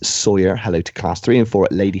Mrs. Sawyer. Hello to class 3 and 4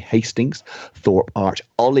 at Lady Hastings, Thorpe Arch.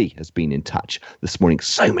 Ollie has been in touch this morning.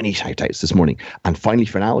 So many shout outs this morning. And finally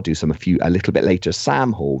for now, I'll do a little bit later.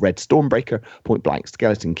 Sam Hall, Red Stormbreaker, Point Blank,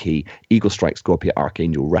 Skeleton Key, Eagle Strike, Scorpio,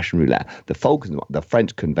 Archangel, Russian Roulette, the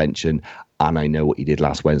French Convention, and I Know What You Did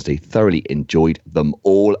Last Wednesday. Thoroughly enjoyed them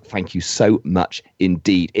all. Thank you so much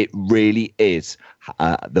indeed. It really is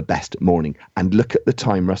the best morning. And look at the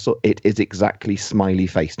time, Russell. It is exactly smiley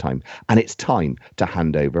face time. And it's time to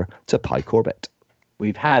hand over to Pi Corbett.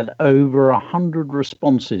 We've had over 100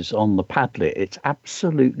 responses on the Padlet. It's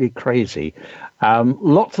absolutely crazy.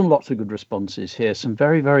 Lots and lots of good responses here. Some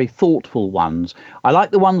very, very thoughtful ones. I like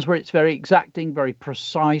the ones where it's very exacting, very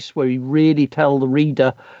precise, where you really tell the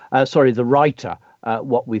writer,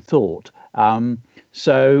 what we thought.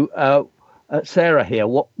 Sarah here,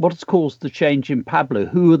 what's caused the change in Pablo?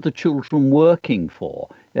 Who are the children working for?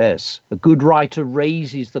 Yes, a good writer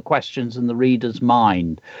raises the questions in the reader's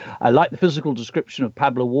mind. I like the physical description of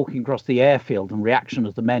Pablo walking across the airfield and reaction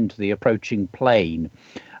of the men to the approaching plane.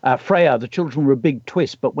 Freya, the children were a big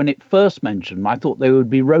twist, but when it first mentioned, I thought they would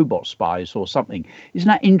be robot spies or something. Isn't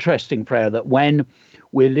that interesting, Freya, that when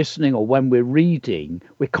we're listening or when we're reading,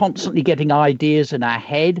 we're constantly getting ideas in our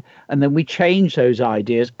head, and then we change those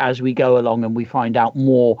ideas as we go along and we find out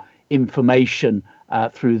more information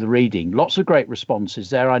through the reading. Lots of great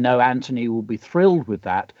responses there. I know Anthony will be thrilled with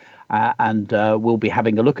that, and we'll be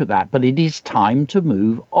having a look at that. But it is time to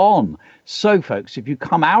move on. So, folks, if you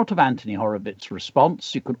come out of Anthony Horowitz's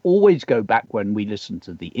response, you can always go back when we listen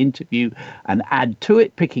to the interview and add to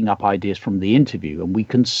it, picking up ideas from the interview. And we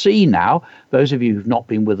can see now, those of you who've not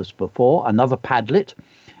been with us before, another Padlet,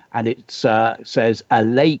 and it says a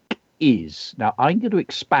lake is. Now I'm going to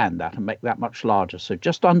expand that and make that much larger. So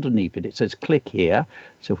just underneath it, it says click here.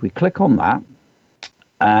 So if we click on that,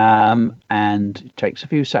 and it takes a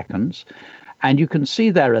few seconds, and you can see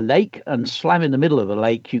there a lake, and slam in the middle of the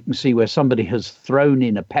lake, you can see where somebody has thrown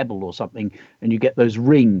in a pebble or something, and you get those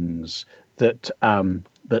rings that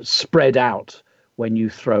spread out when you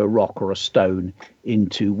throw a rock or a stone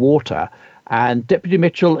into water. And Deputy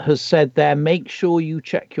Mitchell has said there, make sure you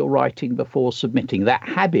check your writing before submitting. That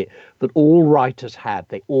habit that all writers have,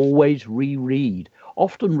 they always reread,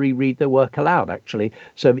 often reread their work aloud, actually,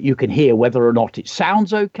 so that you can hear whether or not it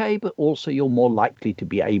sounds okay, but also you're more likely to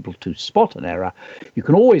be able to spot an error. You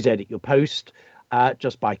can always edit your post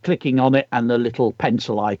just by clicking on it, and the little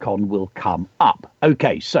pencil icon will come up.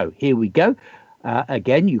 Okay, so here we go.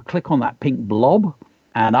 Again, you click on that pink blob,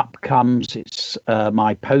 and up comes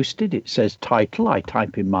my posted. It says title. I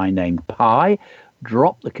type in my name, Pi,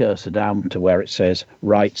 drop the cursor down to where it says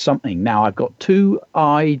write something. Now, I've got two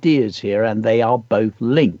ideas here, and they are both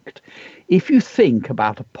linked. If you think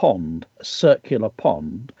about a pond, a circular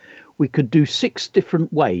pond, we could do 6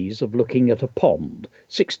 different ways of looking at a pond,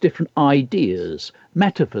 6 different ideas,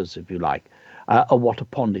 metaphors, if you like, of what a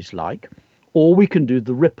pond is like. Or we can do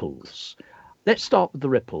the ripples. Let's start with the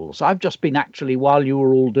ripples. I've just been actually, while you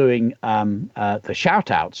were all doing the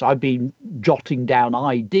shout outs, I've been jotting down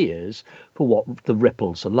ideas for what the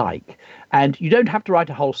ripples are like. And you don't have to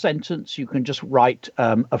write a whole sentence. You can just write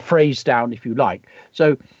a phrase down if you like.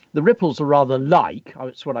 So the ripples are rather like,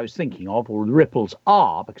 that's what I was thinking of, or the ripples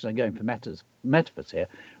are, because I'm going for metaphors here,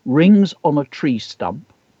 rings on a tree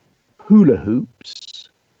stump, hula hoops,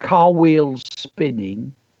 car wheels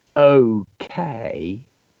spinning, okay,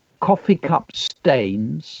 coffee cup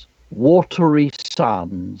stains, watery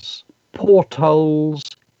suns, portholes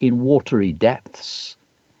in watery depths,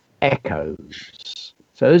 echoes.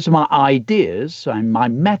 So those are my ideas and my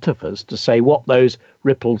metaphors to say what those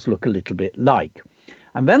ripples look a little bit like.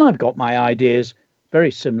 And then I've got my ideas,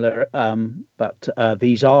 very similar, but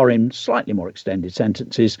these are in slightly more extended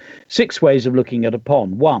sentences. 6 ways of looking at a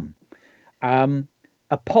pond. 1,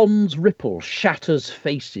 a pond's ripple shatters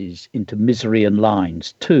faces into misery and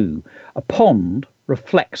lines. 2, a pond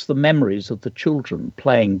reflects the memories of the children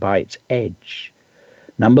playing by its edge.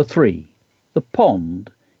 3, the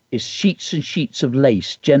pond is sheets and sheets of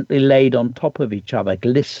lace gently laid on top of each other,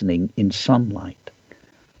 glistening in sunlight.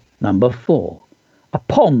 4, a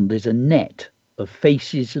pond is a net of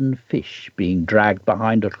faces and fish being dragged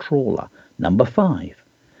behind a trawler. 5,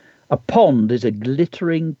 a pond is a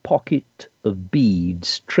glittering pocket of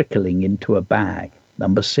beads trickling into a bag.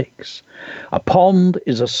 6, a pond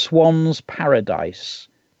is a swan's paradise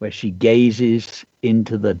where she gazes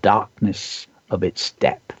into the darkness of its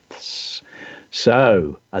depths.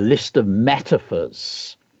 So, a list of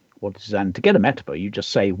metaphors. And to get a metaphor, you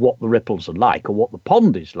just say what the ripples are like or what the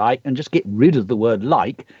pond is like, and just get rid of the word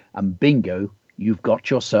like, and bingo, you've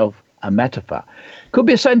got yourself a metaphor. Could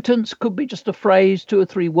be a sentence, could be just a phrase, 2 or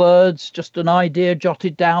 3 words, just an idea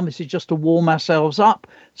jotted down. This is just to warm ourselves up.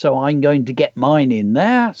 So I'm going to get mine in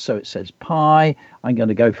there. So it says Pi. I'm going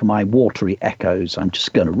to go for my watery echoes. I'm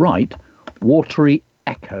just going to write watery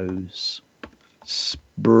echoes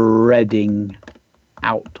spreading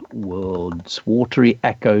outwards. Watery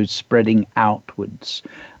echoes spreading outwards.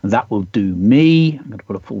 And that will do me. I'm going to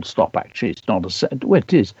put a full stop, actually. It's not a sentence. Well,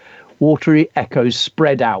 it is. Watery echoes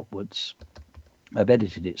spread outwards. I've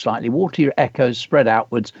edited it slightly. Watery echoes spread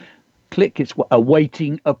outwards. Click, it's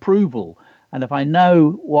awaiting approval. And if I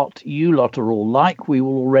know what you lot are all like, we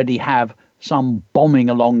will already have some bombing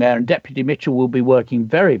along there. And Deputy Mitchell will be working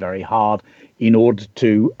very, very hard in order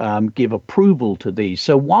to give approval to these.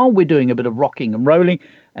 So while we're doing a bit of rocking and rolling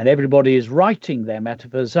and everybody is writing their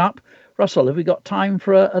metaphors up, Russell, have we got time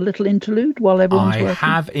for a little interlude while everyone's working? I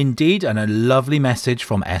have indeed, and a lovely message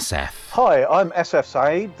from SF. Hi, I'm SF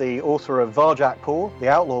Saeed, the author of Varjakpur, The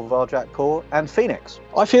Outlaw of Varjakpur, and Phoenix.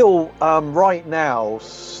 I feel right now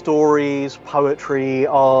stories, poetry,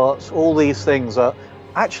 arts, all these things are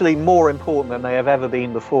actually more important than they have ever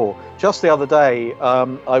been before. Just the other day,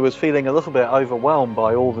 I was feeling a little bit overwhelmed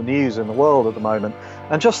by all the news in the world at the moment,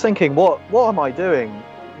 and just thinking, what am I doing?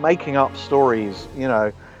 Making up stories, you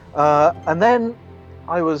know. And then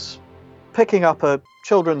I was picking up a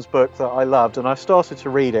children's book that I loved, and I started to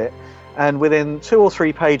read it, and within 2 or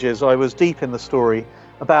 3 pages I was deep in the story.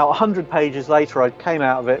 About 100 pages later I came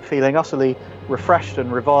out of it feeling utterly refreshed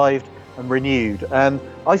and revived and renewed. And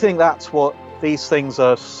I think that's what these things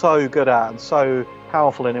are so good at and so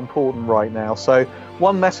powerful and important right now. So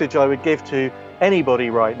one message I would give to anybody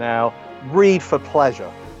right now: read for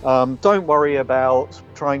pleasure. Don't worry about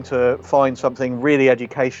trying to find something really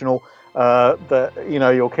educational that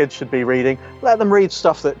your kids should be reading. Let them read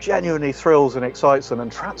stuff that genuinely thrills and excites them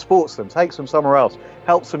and transports them, takes them somewhere else,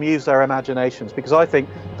 helps them use their imaginations, because I think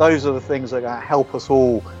those are the things that are going to help us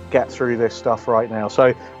all get through this stuff right now.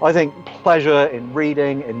 So I think pleasure in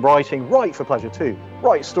reading, in writing. Write for pleasure too.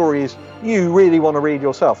 Write stories you really want to read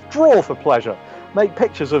yourself. Draw for pleasure. Make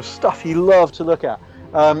pictures of stuff you love to look at.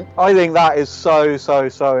 I think that is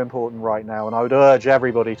so important right now, and I would urge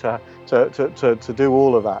everybody to do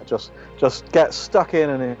all of that. Just get stuck in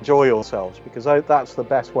and enjoy yourselves, because that's the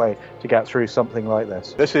best way to get through something like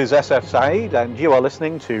this. This is SF Saeed, and you are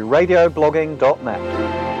listening to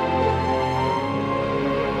radioblogging.net.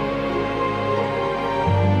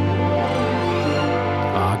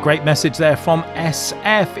 Great message there from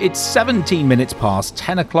SF. It's 17 minutes past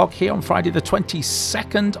 10 o'clock here on Friday the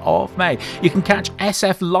 22nd of May. You can catch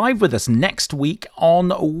SF live with us next week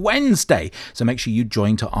on Wednesday. So make sure you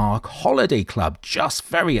join to our holiday club. Just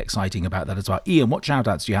very exciting about that as well. Ian, what shout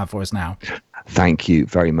outs do you have for us now? Thank you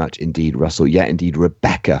very much indeed, Russell. Yeah, indeed,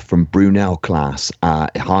 Rebecca from Brunel class.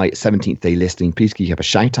 Hi, 17th day listening. Please can you have a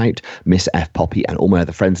shout out, Miss F. Poppy, and all my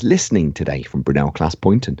other friends listening today from Brunel class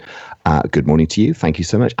Poynton. Good morning to you. Thank you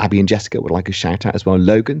so much. Abby and Jessica would like a shout out as well.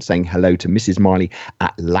 Logan saying hello to Mrs. Marley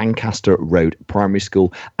at Lancaster Road Primary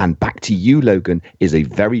School. And back to you, Logan, is a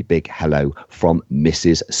very big hello from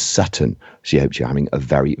Mrs. Sutton. She hopes you're having a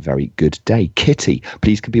very, very good day. Kitty,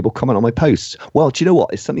 please can people comment on my posts? Well, do you know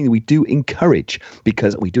what? It's something that we do encourage,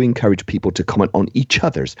 because we do encourage people to comment on each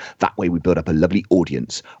other's. That way we build up a lovely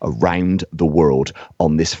audience around the world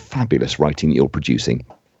on this fabulous writing that you're producing.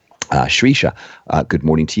 Shrisha, good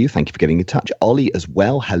morning to you. Thank you for getting in touch. Ollie as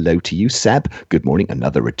well. Hello to you. Seb, good morning.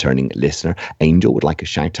 Another returning listener. Angel would like a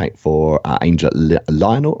shout out for Angel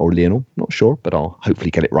Lionel or Lionel. Not sure, but I'll hopefully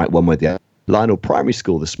get it right one way or the other. Lionel Primary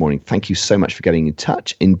School this morning. Thank you so much for getting in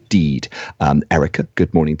touch. Indeed. Erica,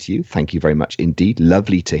 good morning to you. Thank you very much indeed.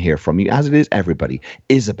 Lovely to hear from you, as it is everybody.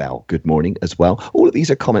 Isabel, good morning as well. All of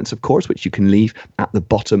these are comments, of course, which you can leave at the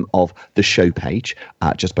bottom of the show page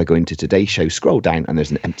just by going to today's show. Scroll down and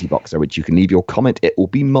there's an empty box there which you can leave your comment. It will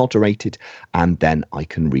be moderated and then I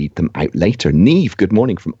can read them out later. Neve, good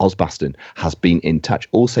morning from Osbaston, has been in touch.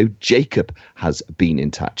 Also, Jacob has been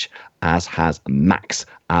in touch, as has Max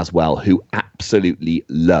as well, who absolutely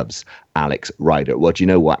loves Alex Rider. Well, do you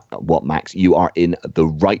know what, Max? You are in the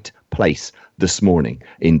right place this morning,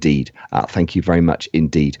 indeed. Thank you very much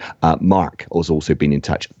indeed. Mark has also been in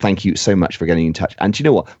touch. Thank you so much for getting in touch. And do you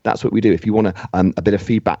know what? That's what we do. If you want a bit of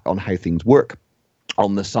feedback on how things work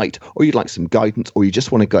on the site, or you'd like some guidance, or you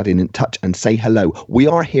just want to get in touch and say hello, we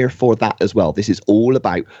are here for that as well. This is all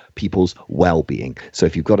about people's well-being. So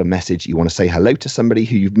if you've got a message, you want to say hello to somebody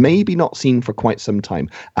who you've maybe not seen for quite some time,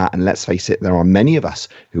 and let's face it, there are many of us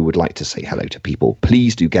who would like to say hello to people,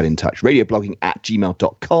 please do get in touch.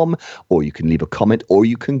 radioblogging@gmail.com, or you can leave a comment, or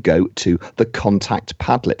you can go to the contact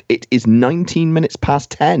Padlet. It is 19 minutes past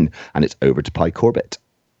 10 and it's over to Pi Corbett.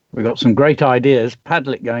 We've got some great ideas.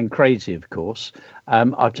 Padlet going crazy, of course.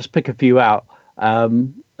 I'll just pick a few out.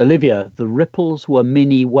 Olivia, the ripples were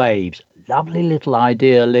mini waves. Lovely little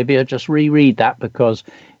idea, Olivia. Just reread that, because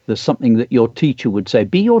there's something that your teacher would say.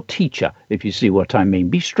 Be your teacher, if you see what I mean.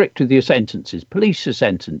 Be strict with your sentences. Police your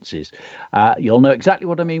sentences. You'll know exactly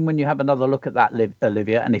what I mean when you have another look at that,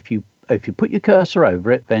 Olivia. And if you put your cursor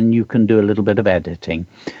over it, then you can do a little bit of editing.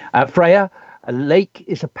 Freya, a lake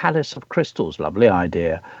is a palace of crystals. Lovely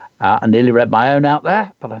idea. I nearly read my own out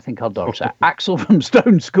there, but I think I'll dodge that. Axel from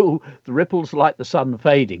Stone School, the ripples like the sun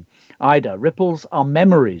fading. Ida, ripples are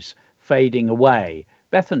memories fading away.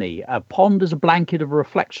 Bethany, a pond is a blanket of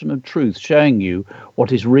reflection and truth, showing you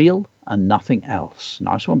what is real and nothing else.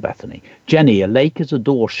 Nice one, Bethany. Jenny, a lake is a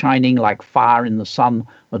door shining like fire in the sun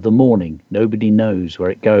of the morning. Nobody knows where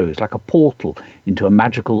it goes, like a portal into a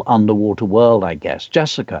magical underwater world, I guess.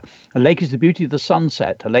 Jessica, a lake is the beauty of the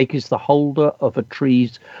sunset. A lake is the holder of a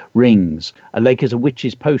tree's rings. A lake is a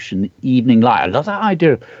witch's potion, evening light. I love that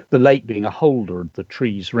idea of the lake being a holder of the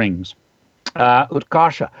tree's rings.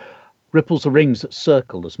 Utkasha, ripples are rings that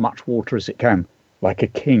circle as much water as it can, like a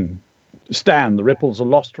king. Stan, the ripples are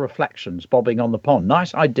lost reflections bobbing on the pond.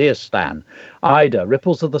 Nice idea, Stan. Ida,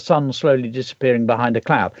 ripples of the sun slowly disappearing behind a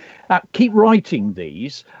cloud. Keep writing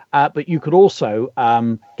these, but you could also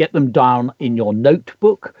get them down in your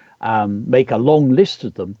notebook, make a long list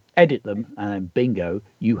of them, edit them, and then bingo,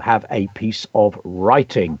 you have a piece of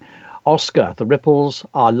writing. Oscar, the ripples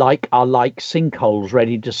are like sinkholes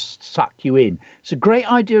ready to suck you in. It's a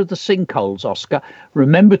great idea of the sinkholes, Oscar.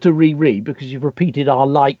 Remember to reread, because you've repeated "are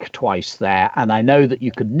like" twice there, and I know that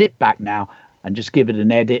you could nip back now and just give it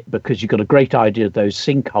an edit, because you've got a great idea of those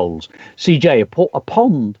sinkholes. CJ, a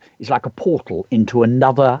pond is like a portal into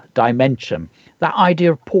another dimension. That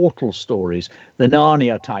idea of portal stories, the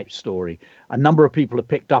Narnia type story, a number of people have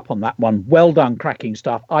picked up on that one. Well done, cracking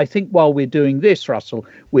stuff. I think while we're doing this, Russell,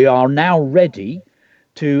 we are now ready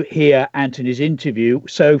to hear Anthony's interview.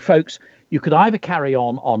 So, folks, you could either carry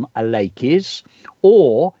on A Lake Is,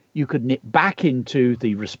 or you could nip back into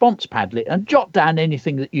the response Padlet and jot down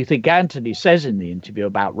anything that you think Anthony says in the interview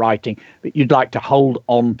about writing that you'd like to hold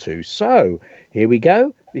on to. So here we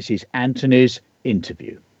go. This is Anthony's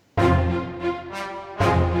interview.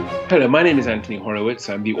 Hello, my name is Anthony Horowitz.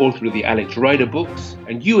 I'm the author of the Alex Rider books,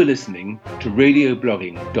 and you are listening to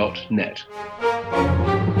radioblogging.net.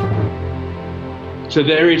 So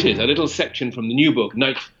there it is, a little section from the new book,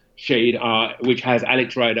 Nightshade, which has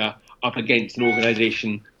Alex Rider up against an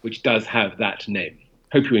organisation which does have that name.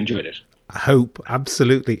 Hope you enjoyed it. I hope,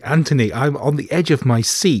 absolutely. Anthony, I'm on the edge of my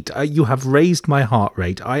seat. You have raised my heart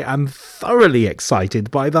rate. I am thoroughly excited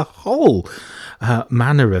by the whole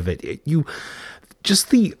manner of it. Just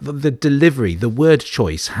the delivery, the word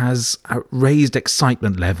choice has raised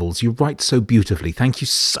excitement levels. You write so beautifully. Thank you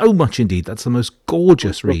so much indeed. That's the most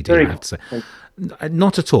gorgeous reading, I have to say.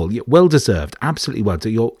 Not at all. Well deserved. Absolutely well.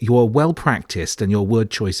 You're well practiced, and your word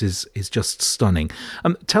choice is just stunning.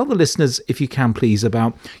 Tell the listeners, if you can, please,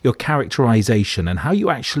 about your characterization and how you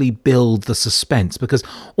actually build the suspense, because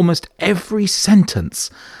almost every sentence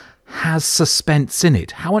has suspense in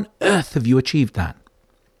it. How on earth have you achieved that?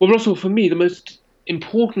 Well, Russell, for me, the most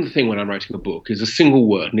important thing when I'm writing a book is a single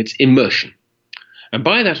word, and it's immersion. And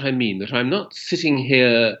by that I mean that I'm not sitting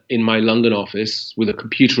here in my London office with a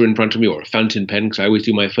computer in front of me or a fountain pen, because I always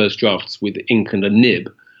do my first drafts with ink and a nib.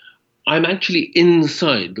 I'm actually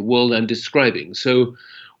inside the world I'm describing. So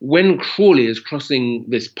when Crawley is crossing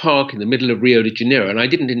this park in the middle of Rio de Janeiro, and I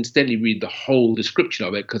didn't instantly read the whole description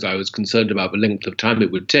of it because I was concerned about the length of time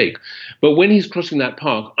it would take, but when he's crossing that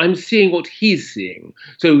park, I'm seeing what he's seeing.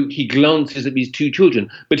 So he glances at these two children,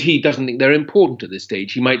 but he doesn't think they're important at this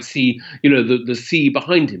stage. He might see, the sea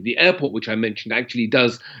behind him. The airport, which I mentioned, actually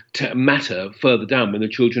does matter further down when the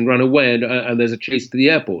children run away and there's a chase to the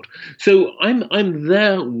airport. So I'm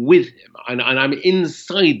there with him, and I'm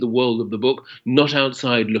inside the world of the book, not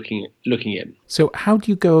outside looking in. So how do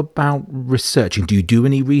you go about researching? Do you do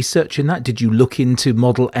any research in that? Did you look into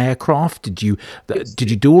model aircraft? Did you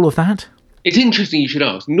do all of that? It's interesting you should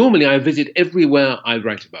ask. Normally, I visit everywhere I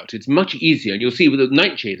write about. It's much easier. And you'll see that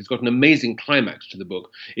Nightshade has got an amazing climax to the book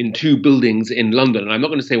in two buildings in London. And I'm not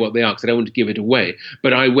going to say what they are because I don't want to give it away.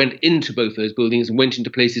 But I went into both those buildings and went into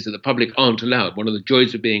places that the public aren't allowed. One of the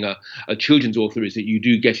joys of being a children's author is that you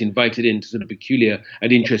do get invited into sort of peculiar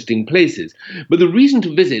and interesting places. But the reason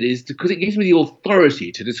to visit is because it gives me the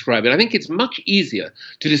authority to describe it. I think it's much easier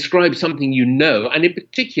to describe something you know, and in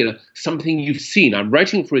particular, something you've seen. I'm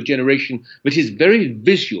writing for a generation but is very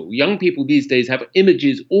visual. Young people these days have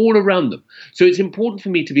images all around them. So it's important for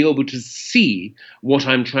me to be able to see what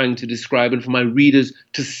I'm trying to describe and for my readers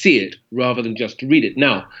to see it rather than just to read it.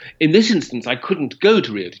 Now, in this instance, I couldn't go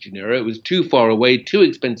to Rio de Janeiro. It was too far away, too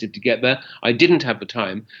expensive to get there. I didn't have the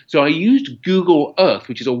time. So I used Google Earth,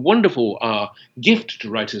 which is a wonderful gift to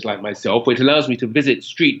writers like myself, which allows me to visit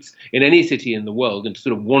streets in any city in the world and to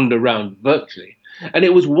sort of wander around virtually. And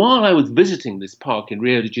it was while I was visiting this park in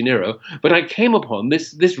Rio de Janeiro, but I came upon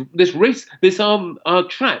this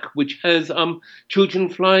track which has children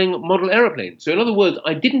flying model aeroplanes. So in other words,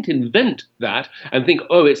 I didn't invent that and think,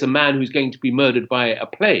 oh, it's a man who's going to be murdered by a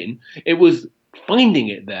plane. It was finding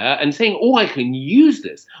it there and saying, oh, I can use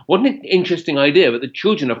this. What an interesting idea, that the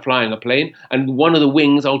children are flying a plane and one of the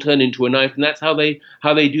wings I'll turn into a knife, and that's how they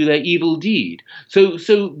do their evil deed. So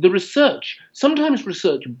the research, sometimes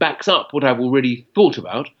research backs up what I've already thought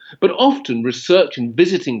about, but often research and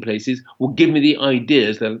visiting places will give me the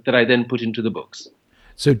ideas that I then put into the books.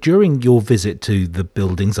 So during your visit to the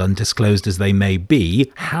buildings, undisclosed as they may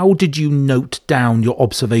be, how did you note down your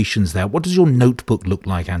observations there? What does your notebook look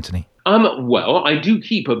like, Anthony? Well, I do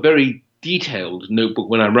keep a very detailed notebook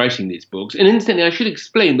when I'm writing these books. And incidentally, I should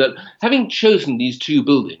explain that having chosen these two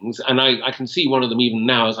buildings, and I can see one of them even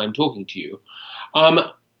now as I'm talking to you,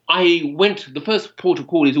 the first port of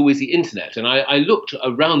call is always the internet, and I looked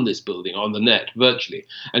around this building on the net virtually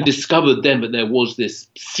and discovered then that there was this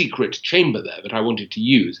secret chamber there that I wanted to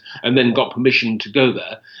use, and then got permission to go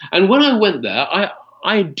there. And when I went there,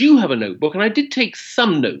 I do have a notebook, and I did take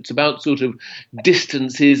some notes about sort of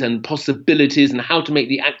distances and possibilities and how to make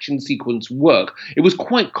the action sequence work. It was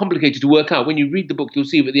quite complicated to work out. When you read the book, you'll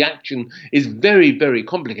see that the action is very, very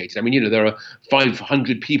complicated. I mean, there are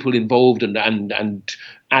 500 people involved and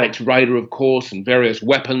Alex Rider, of course, and various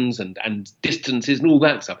weapons and distances and all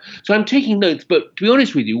that stuff. So I'm taking notes, but to be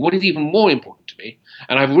honest with you, what is even more important to me,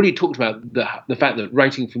 and I've already talked about the fact that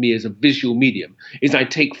writing for me is a visual medium, is I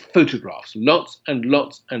take photographs, lots and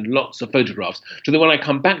lots and lots of photographs, so that when I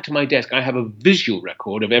come back to my desk, I have a visual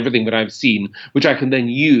record of everything that I've seen, which I can then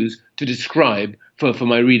use to describe for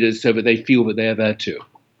my readers so that they feel that they are there too.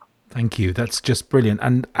 Thank you. That's just brilliant.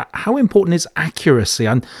 And how important is accuracy?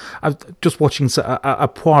 And I was just watching a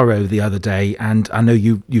Poirot the other day, and I know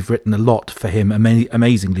you've written a lot for him,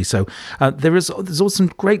 amazingly so. There's also some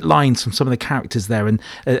great lines from some of the characters there,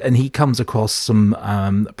 and he comes across some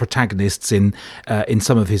protagonists in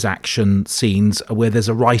some of his action scenes where there's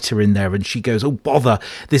a writer in there, and she goes, "Oh bother,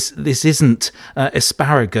 this isn't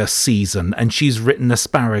asparagus season," and she's written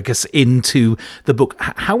asparagus into the book.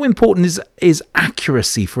 How important is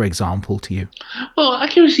accuracy, for example, to you? Well,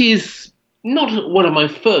 accuracy is not one of my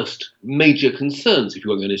first major concerns, if you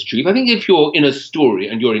want the honest truth. I think if you're in a story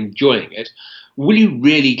and you're enjoying it, will you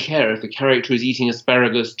really care if the character is eating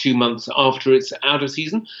asparagus 2 months after it's out of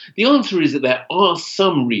season? The answer is that there are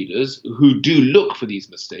some readers who do look for these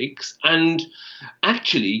mistakes and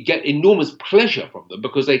actually get enormous pleasure from them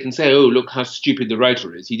because they can say, oh, look how stupid the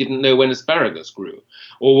writer is. He didn't know when asparagus grew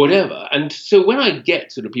or whatever. And so when I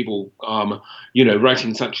get sort of people,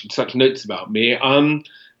 writing such notes about me,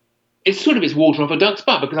 it's water off a duck's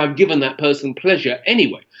butt because I've given that person pleasure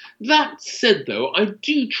anyway. That said, though, I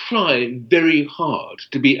do try very hard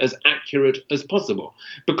to be as accurate as possible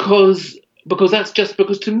because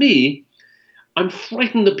to me, I'm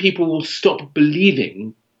frightened that people will stop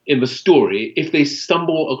believing in the story if they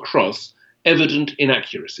stumble across evident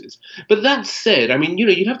inaccuracies. But that said, I mean,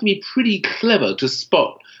 you'd have to be pretty clever to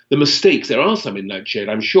spot the mistakes. There are some in Nightshade,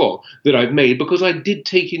 I'm sure, that I've made because I did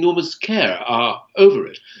take enormous care over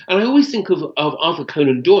it. And I always think of Arthur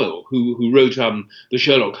Conan Doyle, who wrote the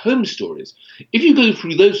Sherlock Holmes stories. If you go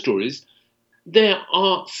through those stories, there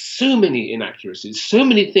are so many inaccuracies, so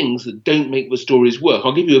many things that don't make the stories work.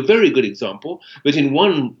 I'll give you a very good example, that in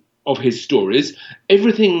one of his stories,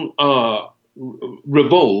 everything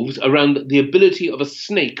revolves around the ability of a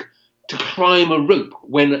snake to climb a rope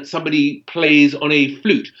when somebody plays on a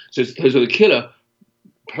flute. So the killer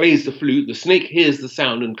plays the flute, the snake hears the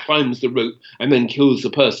sound and climbs the rope and then kills the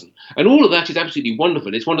person. And all of that is absolutely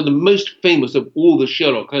wonderful. It's one of the most famous of all the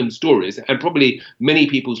Sherlock Holmes stories and probably many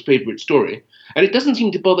people's favourite story. And it doesn't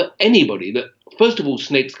seem to bother anybody that, first of all,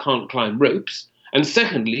 snakes can't climb ropes, and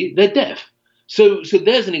secondly, they're deaf. So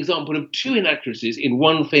there's an example of two inaccuracies in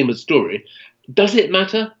one famous story. Does it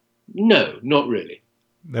matter? No, not really.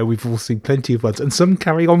 No, we've all seen plenty of ones, and some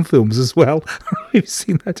carry on films as well. We've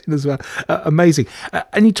seen that in as well. Amazing.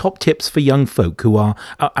 Any top tips for young folk who are,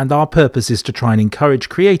 and our purpose is to try and encourage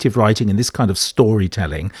creative writing and this kind of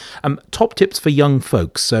storytelling. Top tips for young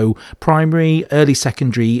folks, so primary, early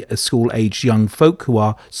secondary, school-aged young folk who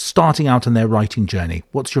are starting out on their writing journey.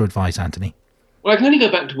 What's your advice, Anthony? Well, I can only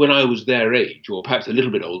go back to when I was their age, or perhaps a little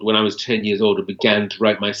bit old, when I was 10 years old and began to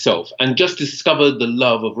write myself and just discovered the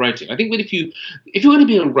love of writing. I think that if you're going to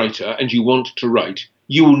be a writer and you want to write,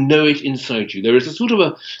 you will know it inside you. There is a sort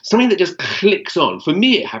of something that just clicks on. For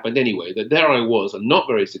me, it happened anyway, that there I was, a not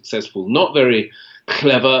very successful, not very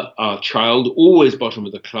clever child, always bottom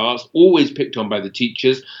of the class, always picked on by the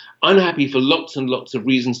teachers, unhappy for lots and lots of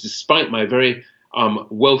reasons, despite my very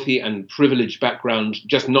wealthy and privileged background,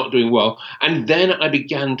 just not doing well. And then I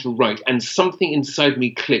began to write, and something inside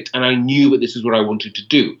me clicked, and I knew that this is what I wanted to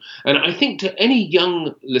do. And I think to any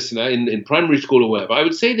young listener in primary school or wherever, I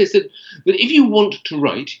would say this, that if you want to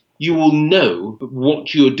write, you will know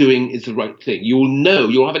what you're doing is the right thing. You will know,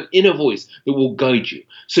 you'll have an inner voice that will guide you.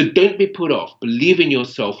 So don't be put off. Believe in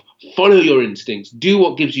yourself. Follow your instincts. Do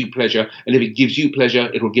what gives you pleasure. And if it gives you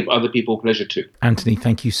pleasure, it will give other people pleasure too. Anthony,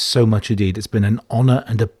 thank you so much indeed. It's been an honour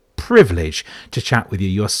and a privilege to chat with you.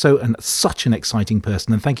 You are such an exciting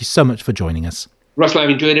person. And thank you so much for joining us. Russell,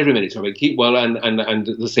 I've enjoyed every minute of it. Keep well and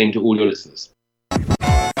the same to all your listeners.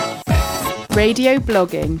 Radio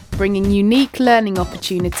blogging, bringing unique learning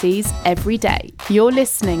opportunities every day. You're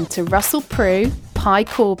listening to Russell Prue, Pi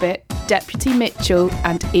Corbett, Deputy Mitchell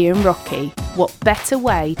and Ian Rocky. What better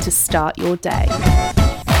way to start your day?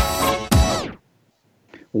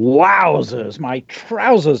 Wowzers, my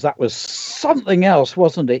trousers, that was something else,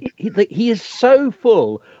 wasn't it? He is so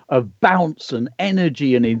full of bounce and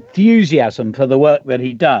energy and enthusiasm for the work that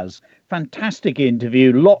he does. Fantastic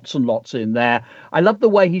interview, lots and lots in there. I love the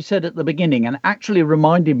way he said at the beginning, and actually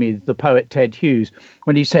reminded me of the poet Ted Hughes,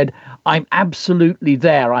 when he said, I'm absolutely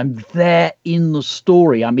there. I'm there in the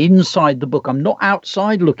story. I'm inside the book. I'm not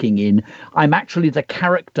outside looking in. I'm actually the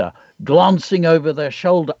character glancing over their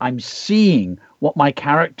shoulder. I'm seeing what my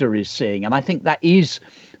character is seeing. And I think that is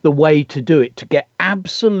the way to do it, to get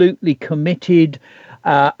absolutely committed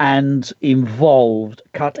and involved.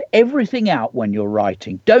 Cut everything out when you're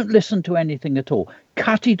writing. Don't listen to anything at all.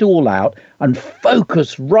 cut it all out and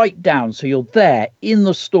focus right down so you're there in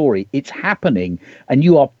the story. It's happening and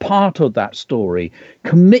you are part of that story.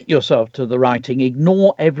 Commit yourself to the writing.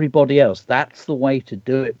 Ignore everybody else. That's the way to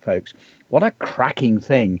do it, folks. What a cracking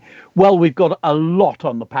thing. Well, we've got a lot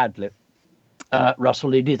on the Padlet,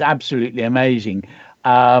 Russell. It is absolutely amazing.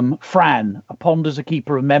 Fran, a pond is a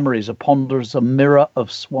keeper of memories, a pond is a mirror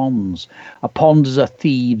of swans, a pond is a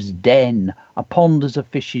thieves' den, a pond is a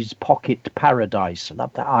fish's pocket paradise. I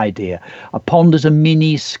love that idea. A pond is a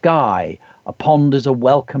mini sky, a pond is a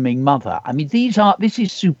welcoming mother. I mean, this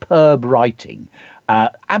is superb writing.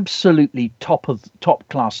 Absolutely top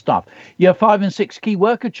class stuff. Year 5 and 6 key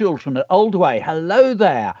worker children at Oldway. Hello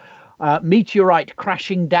there. Meteorite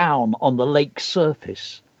crashing down on the lake's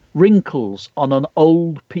surface. Wrinkles on an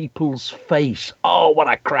old people's face. Oh, what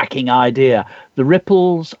a cracking idea. The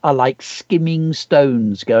ripples are like skimming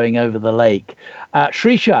stones going over the lake.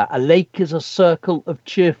 Shrisha, a lake is a circle of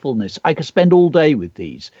cheerfulness. I could spend all day with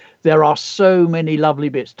these. There are so many lovely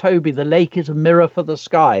bits. Toby, the lake is a mirror for the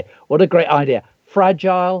sky. What a great idea.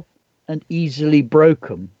 Fragile and easily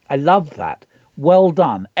broken. I love that. Well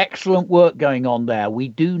done. Excellent work going on there. We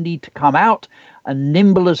do need to come out, and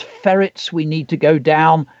nimble as ferrets we need to go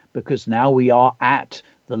down, because now we are at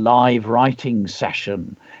the live writing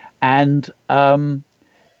session. And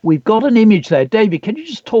we've got an image there. David, can you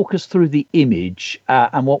just talk us through the image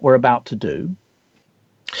and what we're about to do?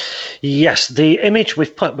 Yes, the image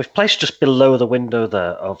we've placed just below the window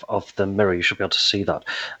there of the mirror. You should be able to see that.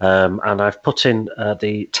 And I've put in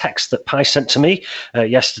the text that Pi sent to me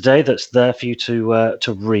yesterday. That's there for you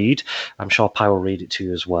to read. I'm sure Pi will read it to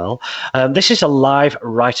you as well. This is a live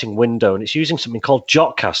writing window, and it's using something called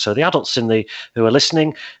Jotcast. So the adults who are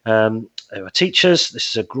listening, who are teachers, this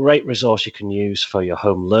is a great resource you can use for your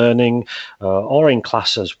home learning or in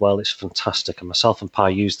class as well. It's fantastic. And myself and Pi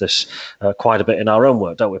use this quite a bit in our own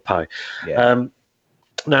work, don't we, Pi? Yeah.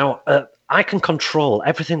 Now, I can control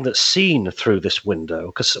everything that's seen through this window,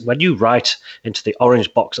 because when you write into the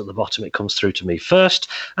orange box at the bottom, it comes through to me first,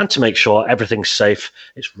 and to make sure everything's safe,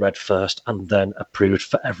 it's read first and then approved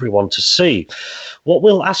for everyone to see. What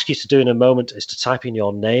we'll ask you to do in a moment is to type in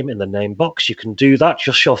your name in the name box. You can do that.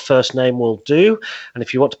 Just your first name will do. And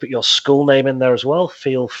if you want to put your school name in there as well,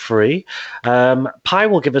 feel free. Pi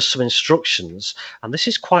will give us some instructions, and this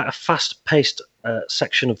is quite a fast-paced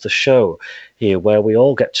section of the show here, where we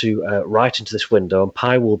all get to write into this window, and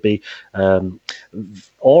Pi will be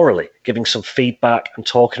orally giving some feedback and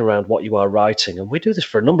talking around what you are writing. And we do this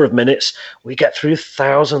for a number of minutes. We get through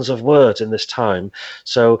thousands of words in this time.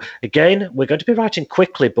 So again, we're going to be writing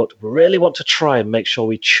quickly, but we really want to try and make sure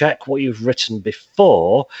we check what you've written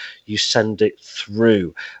before you send it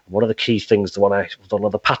through. One of the key things, one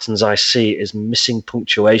of the patterns I see is missing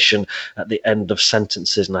punctuation at the end of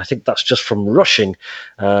sentences. And I think that's just from rushing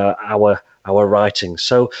our writing.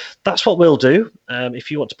 So that's what we'll do. If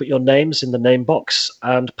you want to put your names in the name box,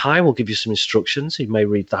 and Pi will give you some instructions. He may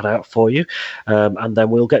read that out for you, and then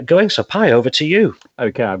we'll get going. So Pi, over to you.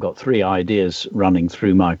 Okay, I've got 3 ideas running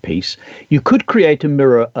through my piece. You could create a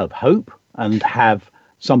mirror of hope and have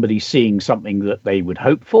somebody seeing something that they would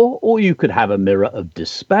hope for, or you could have a mirror of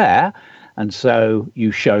despair, and so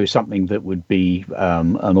you show something that would be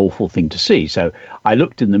an awful thing to see. So I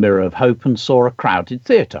looked in the mirror of hope and saw a crowded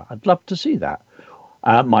theatre. I'd love to see that.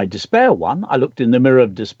 My despair one, I looked in the mirror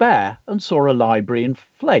of despair and saw a library in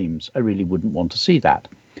flames. I really wouldn't want to see that.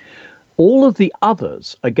 All of the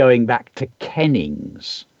others are going back to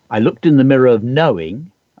kennings. I looked in the mirror of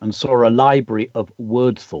knowing and saw a library of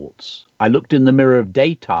word thoughts. I looked in the mirror of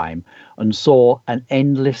daytime and saw an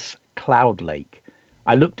endless cloud lake.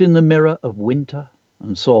 I looked in the mirror of winter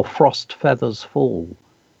and saw frost feathers fall.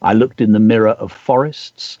 I looked in the mirror of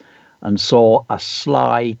forests and saw a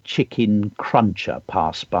sly chicken cruncher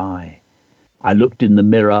pass by. I looked in the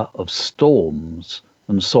mirror of storms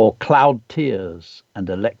and saw cloud tears and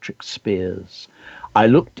electric spears. I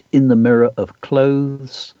looked in the mirror of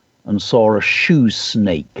clothes and saw a shoe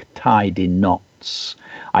snake tied in knots.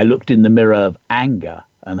 I looked in the mirror of anger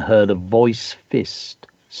and heard a voice fist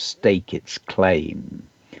stake its claim.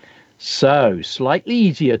 So, slightly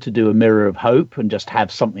easier to do a mirror of hope and just have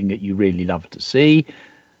something that you really love to see,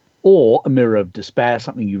 or a mirror of despair,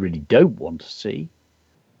 something you really don't want to see.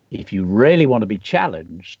 If you really want to be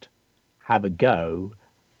challenged, have a go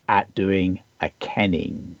at doing a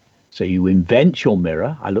kenning. So you invent your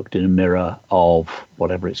mirror. I looked in a mirror of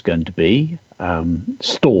whatever it's going to be,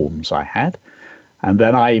 storms I had, and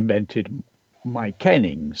then I invented my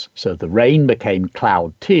kennings. So the rain became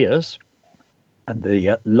cloud tears, and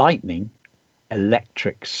the lightning,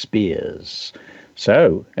 electric spears.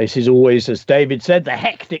 So this is always, as David said, the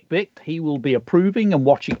hectic bit. He will be approving and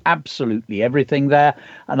watching absolutely everything there,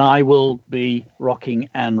 and I will be rocking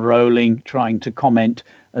and rolling, trying to comment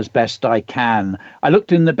as best I can. I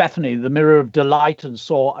looked in the Bethany, the Mirror of Delight, and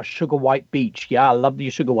saw a sugar white beach. Yeah, I love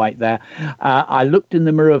the sugar white there. I looked in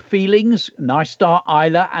the Mirror of Feelings, nice start,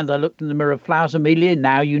 Isla, and I looked in the Mirror of Flowers, Amelia.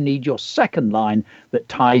 Now you need your second line that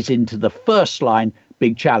ties into the first line.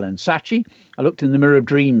 Big challenge. Sachi, I looked in the Mirror of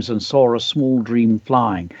Dreams and saw a small dream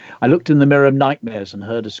flying. I looked in the Mirror of Nightmares and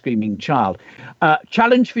heard a screaming child.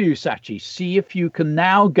 Challenge for you, Sachi. See if you can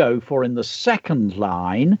now go for, in the second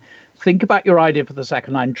line, think about your idea for the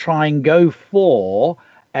second line. Try and go for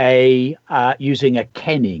using a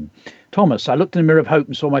kenning. Thomas, I looked in the Mirror of Hope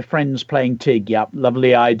and saw my friends playing Tig. Yep,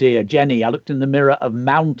 lovely idea. Jenny, I looked in the Mirror of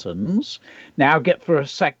Mountains. Now get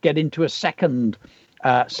into a second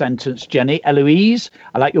sentence, Jenny. Eloise,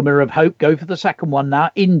 I like your Mirror of Hope. Go for the second one now.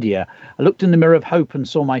 India, I looked in the Mirror of Hope and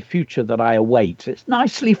saw my future that I await. It's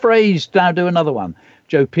nicely phrased. Now do another one.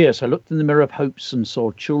 Joe Pierce, I looked in the Mirror of Hopes and saw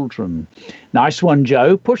children. Nice one,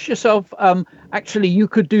 Joe. Push yourself. Actually, you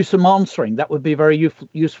could do some answering. That would be very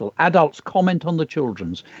useful. Adults, comment on the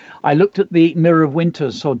children's. I looked at the Mirror of Winter,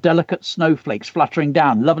 saw delicate snowflakes fluttering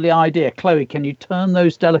down. Lovely idea. Chloe, can you turn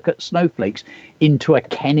those delicate snowflakes into a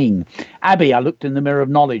kenning? Abby, I looked in the Mirror of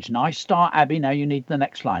Knowledge. Nice start, Abby. Now you need the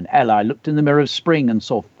next line. Ella, I looked in the Mirror of Spring and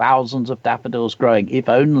saw thousands of daffodils growing. If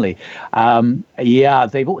only. Yeah,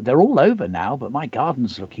 they're all over now, but my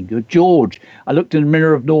garden's looking good. George, I looked in the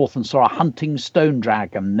Mirror of North and saw a hunting stone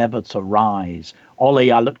dragon never to rise.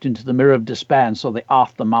 Ollie, I looked into the Mirror of Despair and saw the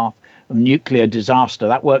aftermath of nuclear disaster.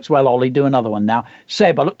 That works well, Ollie. Do another one now.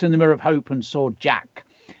 Seb, I looked in the Mirror of Hope and saw Jack.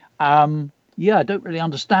 Yeah, I don't really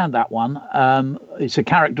understand that one. It's a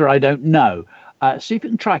character I don't know. See if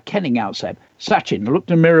you can try kenning out, Seb. Sachin, I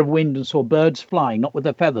looked in the Mirror of Wind and saw birds flying, not with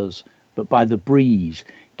their feathers, but by the breeze.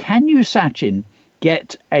 Can you, Sachin,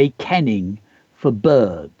 get a kenning for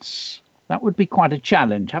birds? That would be quite a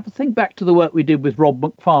challenge. Have a think back to the work we did with Rob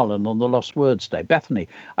McFarlane on the Lost Words Day. Bethany,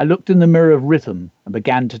 I looked in the Mirror of Rhythm and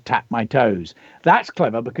began to tap my toes. That's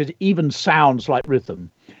clever because it even sounds like rhythm.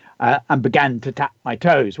 And began to tap my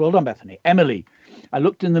toes. Well done, Bethany. Emily, I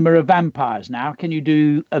looked in the Mirror of Vampires. Now, can you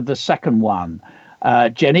do the second one?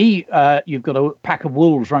 Jenny, you've got a pack of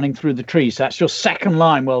wolves running through the trees. That's your second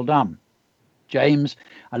line. Well done. James,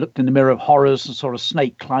 I looked in the Mirror of Horrors and saw a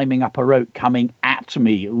snake climbing up a rope coming at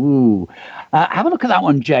me. Ooh. Have a look at that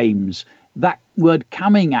one, James. That word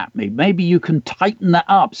coming at me. Maybe you can tighten that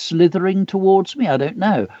up. Slithering towards me. I don't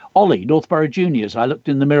know. Ollie, Northborough Juniors. I looked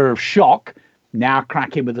in the Mirror of Shock. Now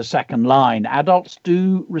cracking with the second line. Adults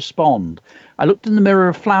do respond. I looked in the Mirror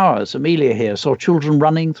of Flowers. Amelia here saw children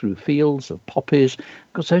running through fields of poppies.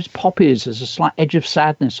 Because those poppies, there's a slight edge of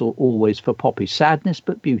sadness always for poppies. Sadness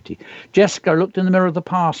but beauty. Jessica looked in the Mirror of the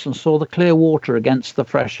Past and saw the clear water against the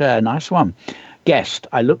fresh air. Nice one. Guest,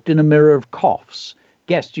 I looked in a Mirror of Coughs.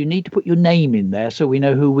 Guest, you need to put your name in there so we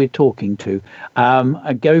know who we're talking to.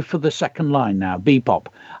 Go for the second line now. Bebop.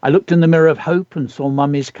 I looked in the Mirror of Hope and saw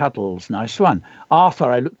Mummy's Cuddles. Nice one. Arthur,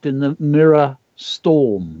 I looked in the Mirror of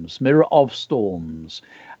Storms.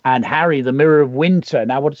 And Harry, the Mirror of Winter.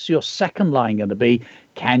 Now, what's your second line going to be?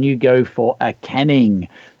 Can you go for a kenning?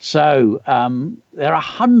 So there are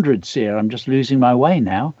hundreds here. I'm just losing my way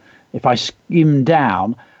now. If I skim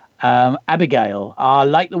down, Abigail, I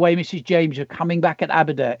like the way Mrs. James, you're coming back at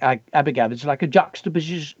Abigail. It's like a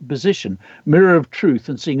juxtaposition, Mirror of Truth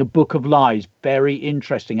and seeing a Book of Lies. Very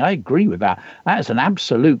interesting. I agree with that. That is an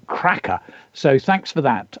absolute cracker. So thanks for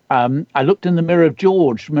that. I looked in the Mirror of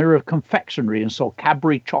George, Mirror of Confectionery, and saw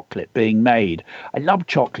Cadbury chocolate being made. I love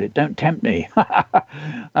chocolate. Don't tempt me.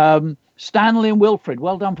 Stanley and Wilfred,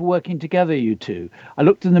 well done for working together, you two. I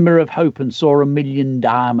looked in the Mirror of Hope and saw a million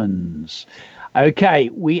diamonds. Okay,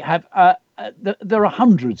 we have there are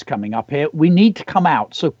hundreds coming up here. We need to come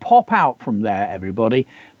out, so pop out from there, everybody,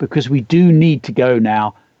 because we do need to go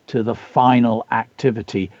now to the final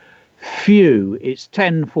activity. Phew, it's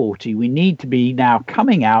 10:40. We need to be now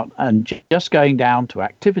coming out and just going down to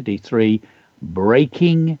activity 3,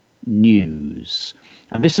 breaking news.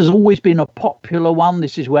 And this has always been a popular one.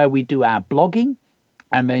 This is where we do our blogging,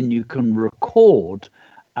 and then you can record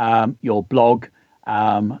your blog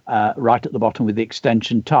right at the bottom with the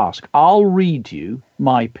extension task. I'll read you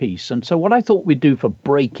my piece. And so what I thought we'd do for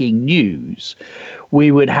breaking news,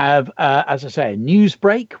 we would have, as I say, a news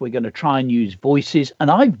break. We're going to try and use voices.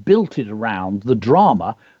 And I've built it around the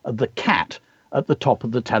drama of the cat at the top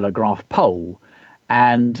of the Telegraph pole.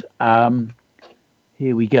 And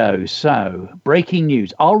here we go. So breaking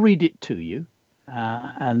news. I'll read it to you.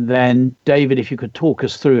 And then, David, if you could talk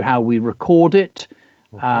us through how we record it.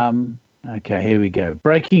 Okay, here we go.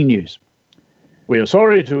 Breaking news. We are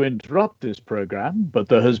sorry to interrupt this programme, but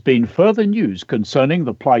there has been further news concerning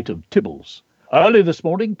the plight of Tibbles. Early this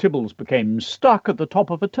morning, Tibbles became stuck at the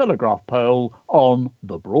top of a telegraph pole on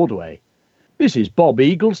the Broadway. This is Bob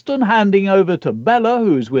Eagleston handing over to Bella,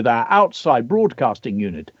 who's with our outside broadcasting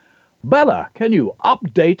unit. Bella, can you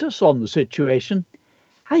update us on the situation?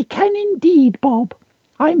 I can indeed, Bob.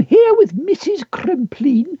 I'm here with Mrs.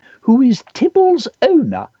 Crimpline, who is Tibble's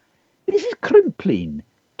owner. Mrs. Crimpline,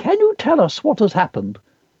 can you tell us what has happened?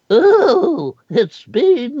 Oh, it's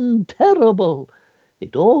been terrible.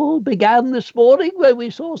 It all began this morning when we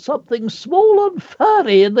saw something small and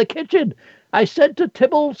furry in the kitchen. I said to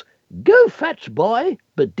Tibbles, "Go fetch, boy,"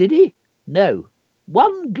 but did he? No.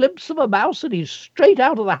 One glimpse of a mouse and he's straight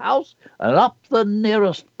out of the house and up the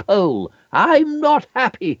nearest pole. I'm not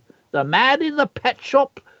happy. The man in the pet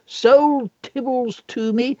shop sold Tibbles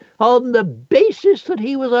to me on the basis that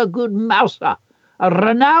he was a good mouser, a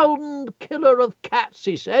renowned killer of cats,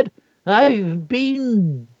 he said. I've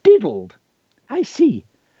been diddled. I see.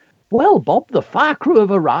 Well, Bob, the fire crew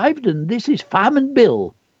have arrived and this is Fireman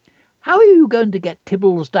Bill. How are you going to get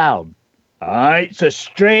Tibbles down? It's a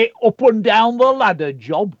straight up and down the ladder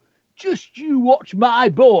job. Just you watch my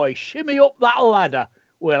boy shimmy up that ladder.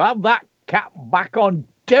 We'll have that cat back on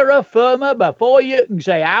terra firma before you can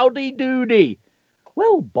say howdy doody.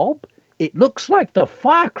 Well, Bob, it looks like the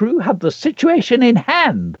fire crew have the situation in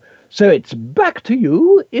hand, so it's back to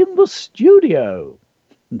you in the studio.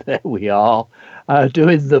 There we are,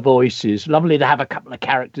 doing the voices. Lovely to have a couple of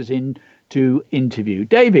characters in to interview.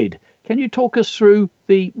 David, can you talk us through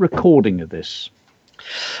the recording of this?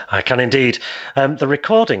 I can indeed. The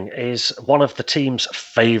recording is one of the team's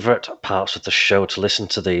favourite parts of the show to listen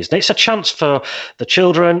to these. And it's a chance for the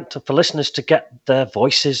children, for listeners to get their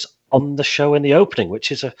voices on the show in the opening,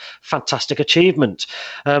 which is a fantastic achievement.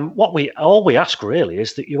 All we ask really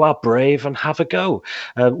is that you are brave and have a go.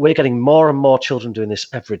 We're getting more and more children doing this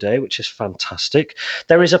every day, which is fantastic.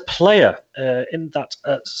 There is a player in that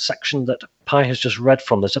section that Pi has just read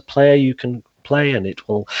from. There's a player you can play and it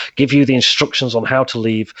will give you the instructions on how to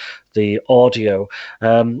leave the audio.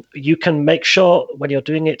 You can make sure when you're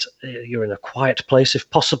doing it, you're in a quiet place if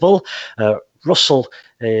possible. Russell,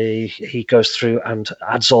 he goes through and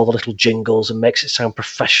adds all the little jingles and makes it sound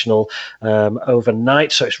professional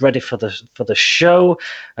overnight, so it's ready for the show.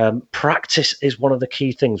 Practice is one of the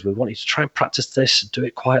key things. We want you to try and practice this, do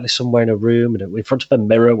it quietly somewhere in a room, in front of a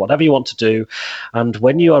mirror, whatever you want to do. And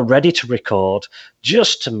when you are ready to record,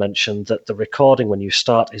 just to mention that the recording when you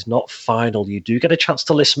start is not final. You do get a chance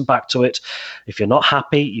to listen back to it. If you're not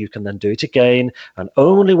happy, you can then do it again, and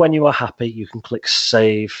only when you are happy you can click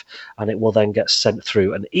save and it will then get sent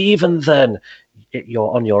through. And even then,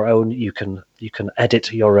 you're on your own. You can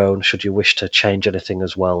edit your own should you wish to change anything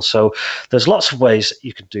as well. So there's lots of ways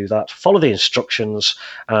you can do that. Follow the instructions,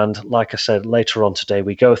 and like I said, later on today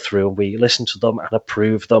we go through and we listen to them and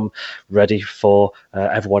approve them, ready for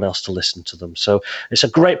everyone else to listen to them. So it's a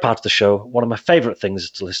great part of the show. One of my favourite things is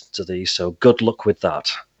to listen to these. So good luck with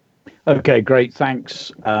that. Okay, great.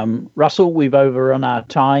 Thanks. Russell, we've overrun our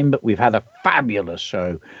time, but we've had a fabulous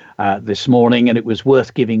show this morning, and it was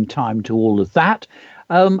worth giving time to all of that.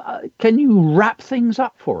 Can you wrap things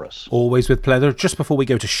up for us? Always with pleasure. Just before we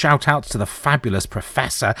go to shout outs to the fabulous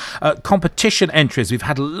Professor, competition entries. We've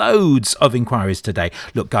had loads of inquiries today.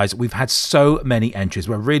 Look, guys, we've had so many entries.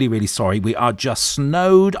 We're really, really sorry. We are just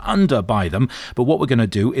snowed under by them. But what we're going to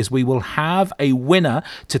do is we will have a winner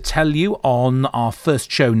to tell you on our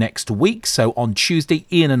first show next week. So on Tuesday,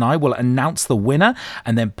 Ian and I will announce the winner,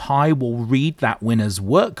 and then Pi will read that winner's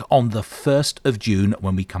work on the 1st of June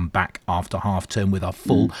when we come back after half term with our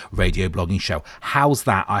full radio blogging show. How's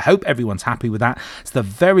that? I hope everyone's happy with that. It's the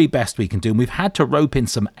very best we can do, and we've had to rope in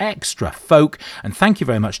some extra folk, and thank you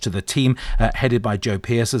very much to the team headed by Joe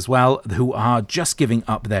Pierce as well, who are just giving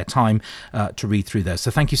up their time to read through those. So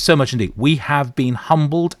thank you so much indeed. We have been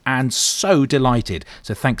humbled and so delighted,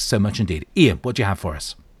 so thanks so much indeed. Ian, what do you have for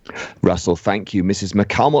us? Russell, thank you. Mrs.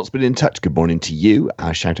 McCalmott's been in touch. Good morning to you.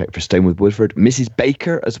 Shout out for Stonewood Woodford. Mrs.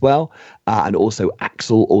 Baker as well. And also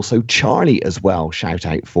Axel, also Charlie as well. Shout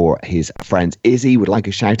out for his friends. Izzy would like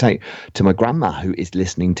a shout out to my grandma who is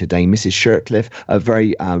listening today. Mrs. Shirtcliffe, a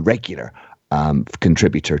very regular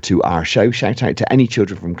contributor to our show. Shout out to any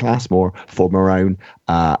children from Classmore, for Marown,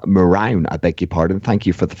 I beg your pardon. Thank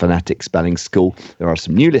you for the phonetic spelling school. There are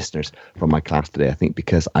some new listeners from my class today, I think,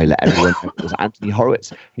 because I let everyone know it was Anthony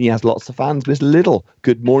Horowitz. He has lots of fans. Miss Little,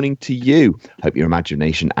 good morning to you. Hope your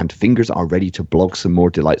imagination and fingers are ready to blog some more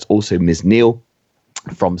delights. Also, Ms. Neal,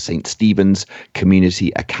 from St. Stephen's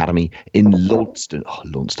Community Academy in Launceston. Oh,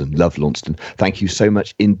 Launceston, love Launceston. Thank you so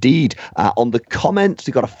much indeed. On the comments,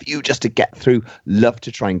 we've got a few just to get through. Love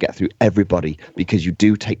to try and get through everybody because you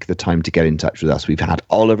do take the time to get in touch with us. We've had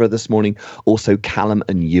Oliver this morning, also Callum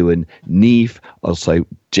and Ewan, Neve, also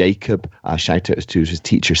Jacob, shout out to his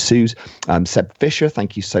teacher Suze, Seb Fisher,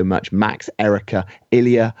 thank you so much, Max, Erica,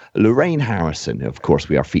 Ilya, Lorraine Harrison, who of course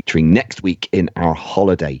we are featuring next week in our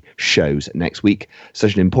holiday shows next week.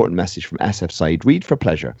 Such an important message from SF Said. Read for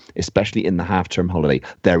pleasure, especially in the half-term holiday.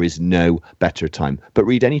 There is no better time, but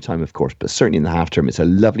read any time of course, but certainly in the half-term it's a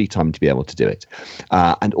lovely time to be able to do it.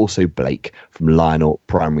 And also Blake from Lionel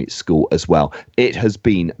Primary School as well. It has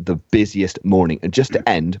been the busiest morning, and just to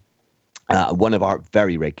end, one of our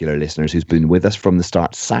very regular listeners who's been with us from the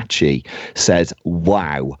start, Sachi, says,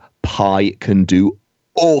 wow, Pi can do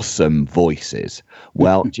awesome voices.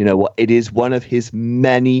 Well, do you know what? It is one of his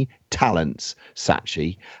many talents,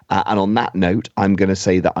 Sachi. And on that note, I'm going to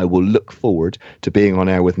say that I will look forward to being on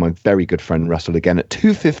air with my very good friend Russell again at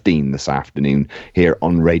 2:15 this afternoon here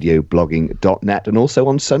on radioblogging.net, and also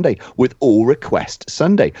on Sunday with All Request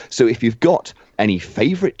Sunday. So if you've got any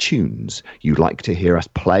favourite tunes you'd like to hear us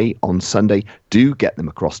play on Sunday, do get them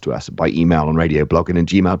across to us by email on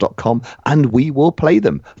radioblogging@gmail.com and we will play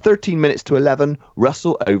them. 13 minutes to 11.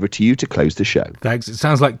 Russell, over to you to close the show. Thanks. It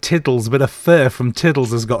sounds like Tiddles, a bit of fur from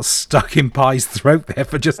Tiddles has got stuck in Pi's throat there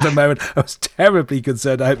for just a moment. I was terribly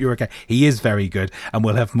concerned. I hope you're okay. He is very good, and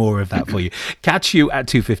we'll have more of that for you. Catch you at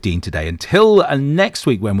 2:15 today. Until next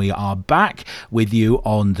week when we are back with you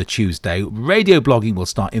on the Tuesday, Radio Blogging will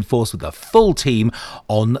start in force with the full team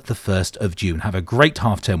on the 1st of June. Have a great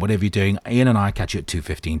half term, whatever you're doing. Ian and I catch you at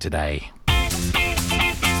 2:15 today.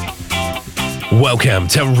 Welcome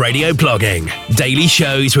to Radio Blogging, daily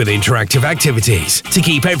shows with interactive activities to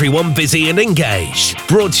keep everyone busy and engaged.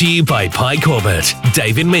 Brought to you by Pi Corbett,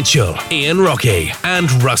 David Mitchell, Ian Rocky, and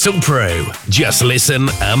Russell Prue. Just listen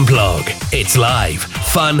and blog. It's live,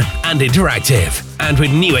 fun, and interactive. And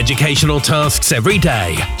with new educational tasks every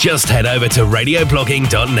day, just head over to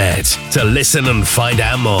radioblogging.net to listen and find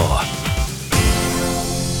out more.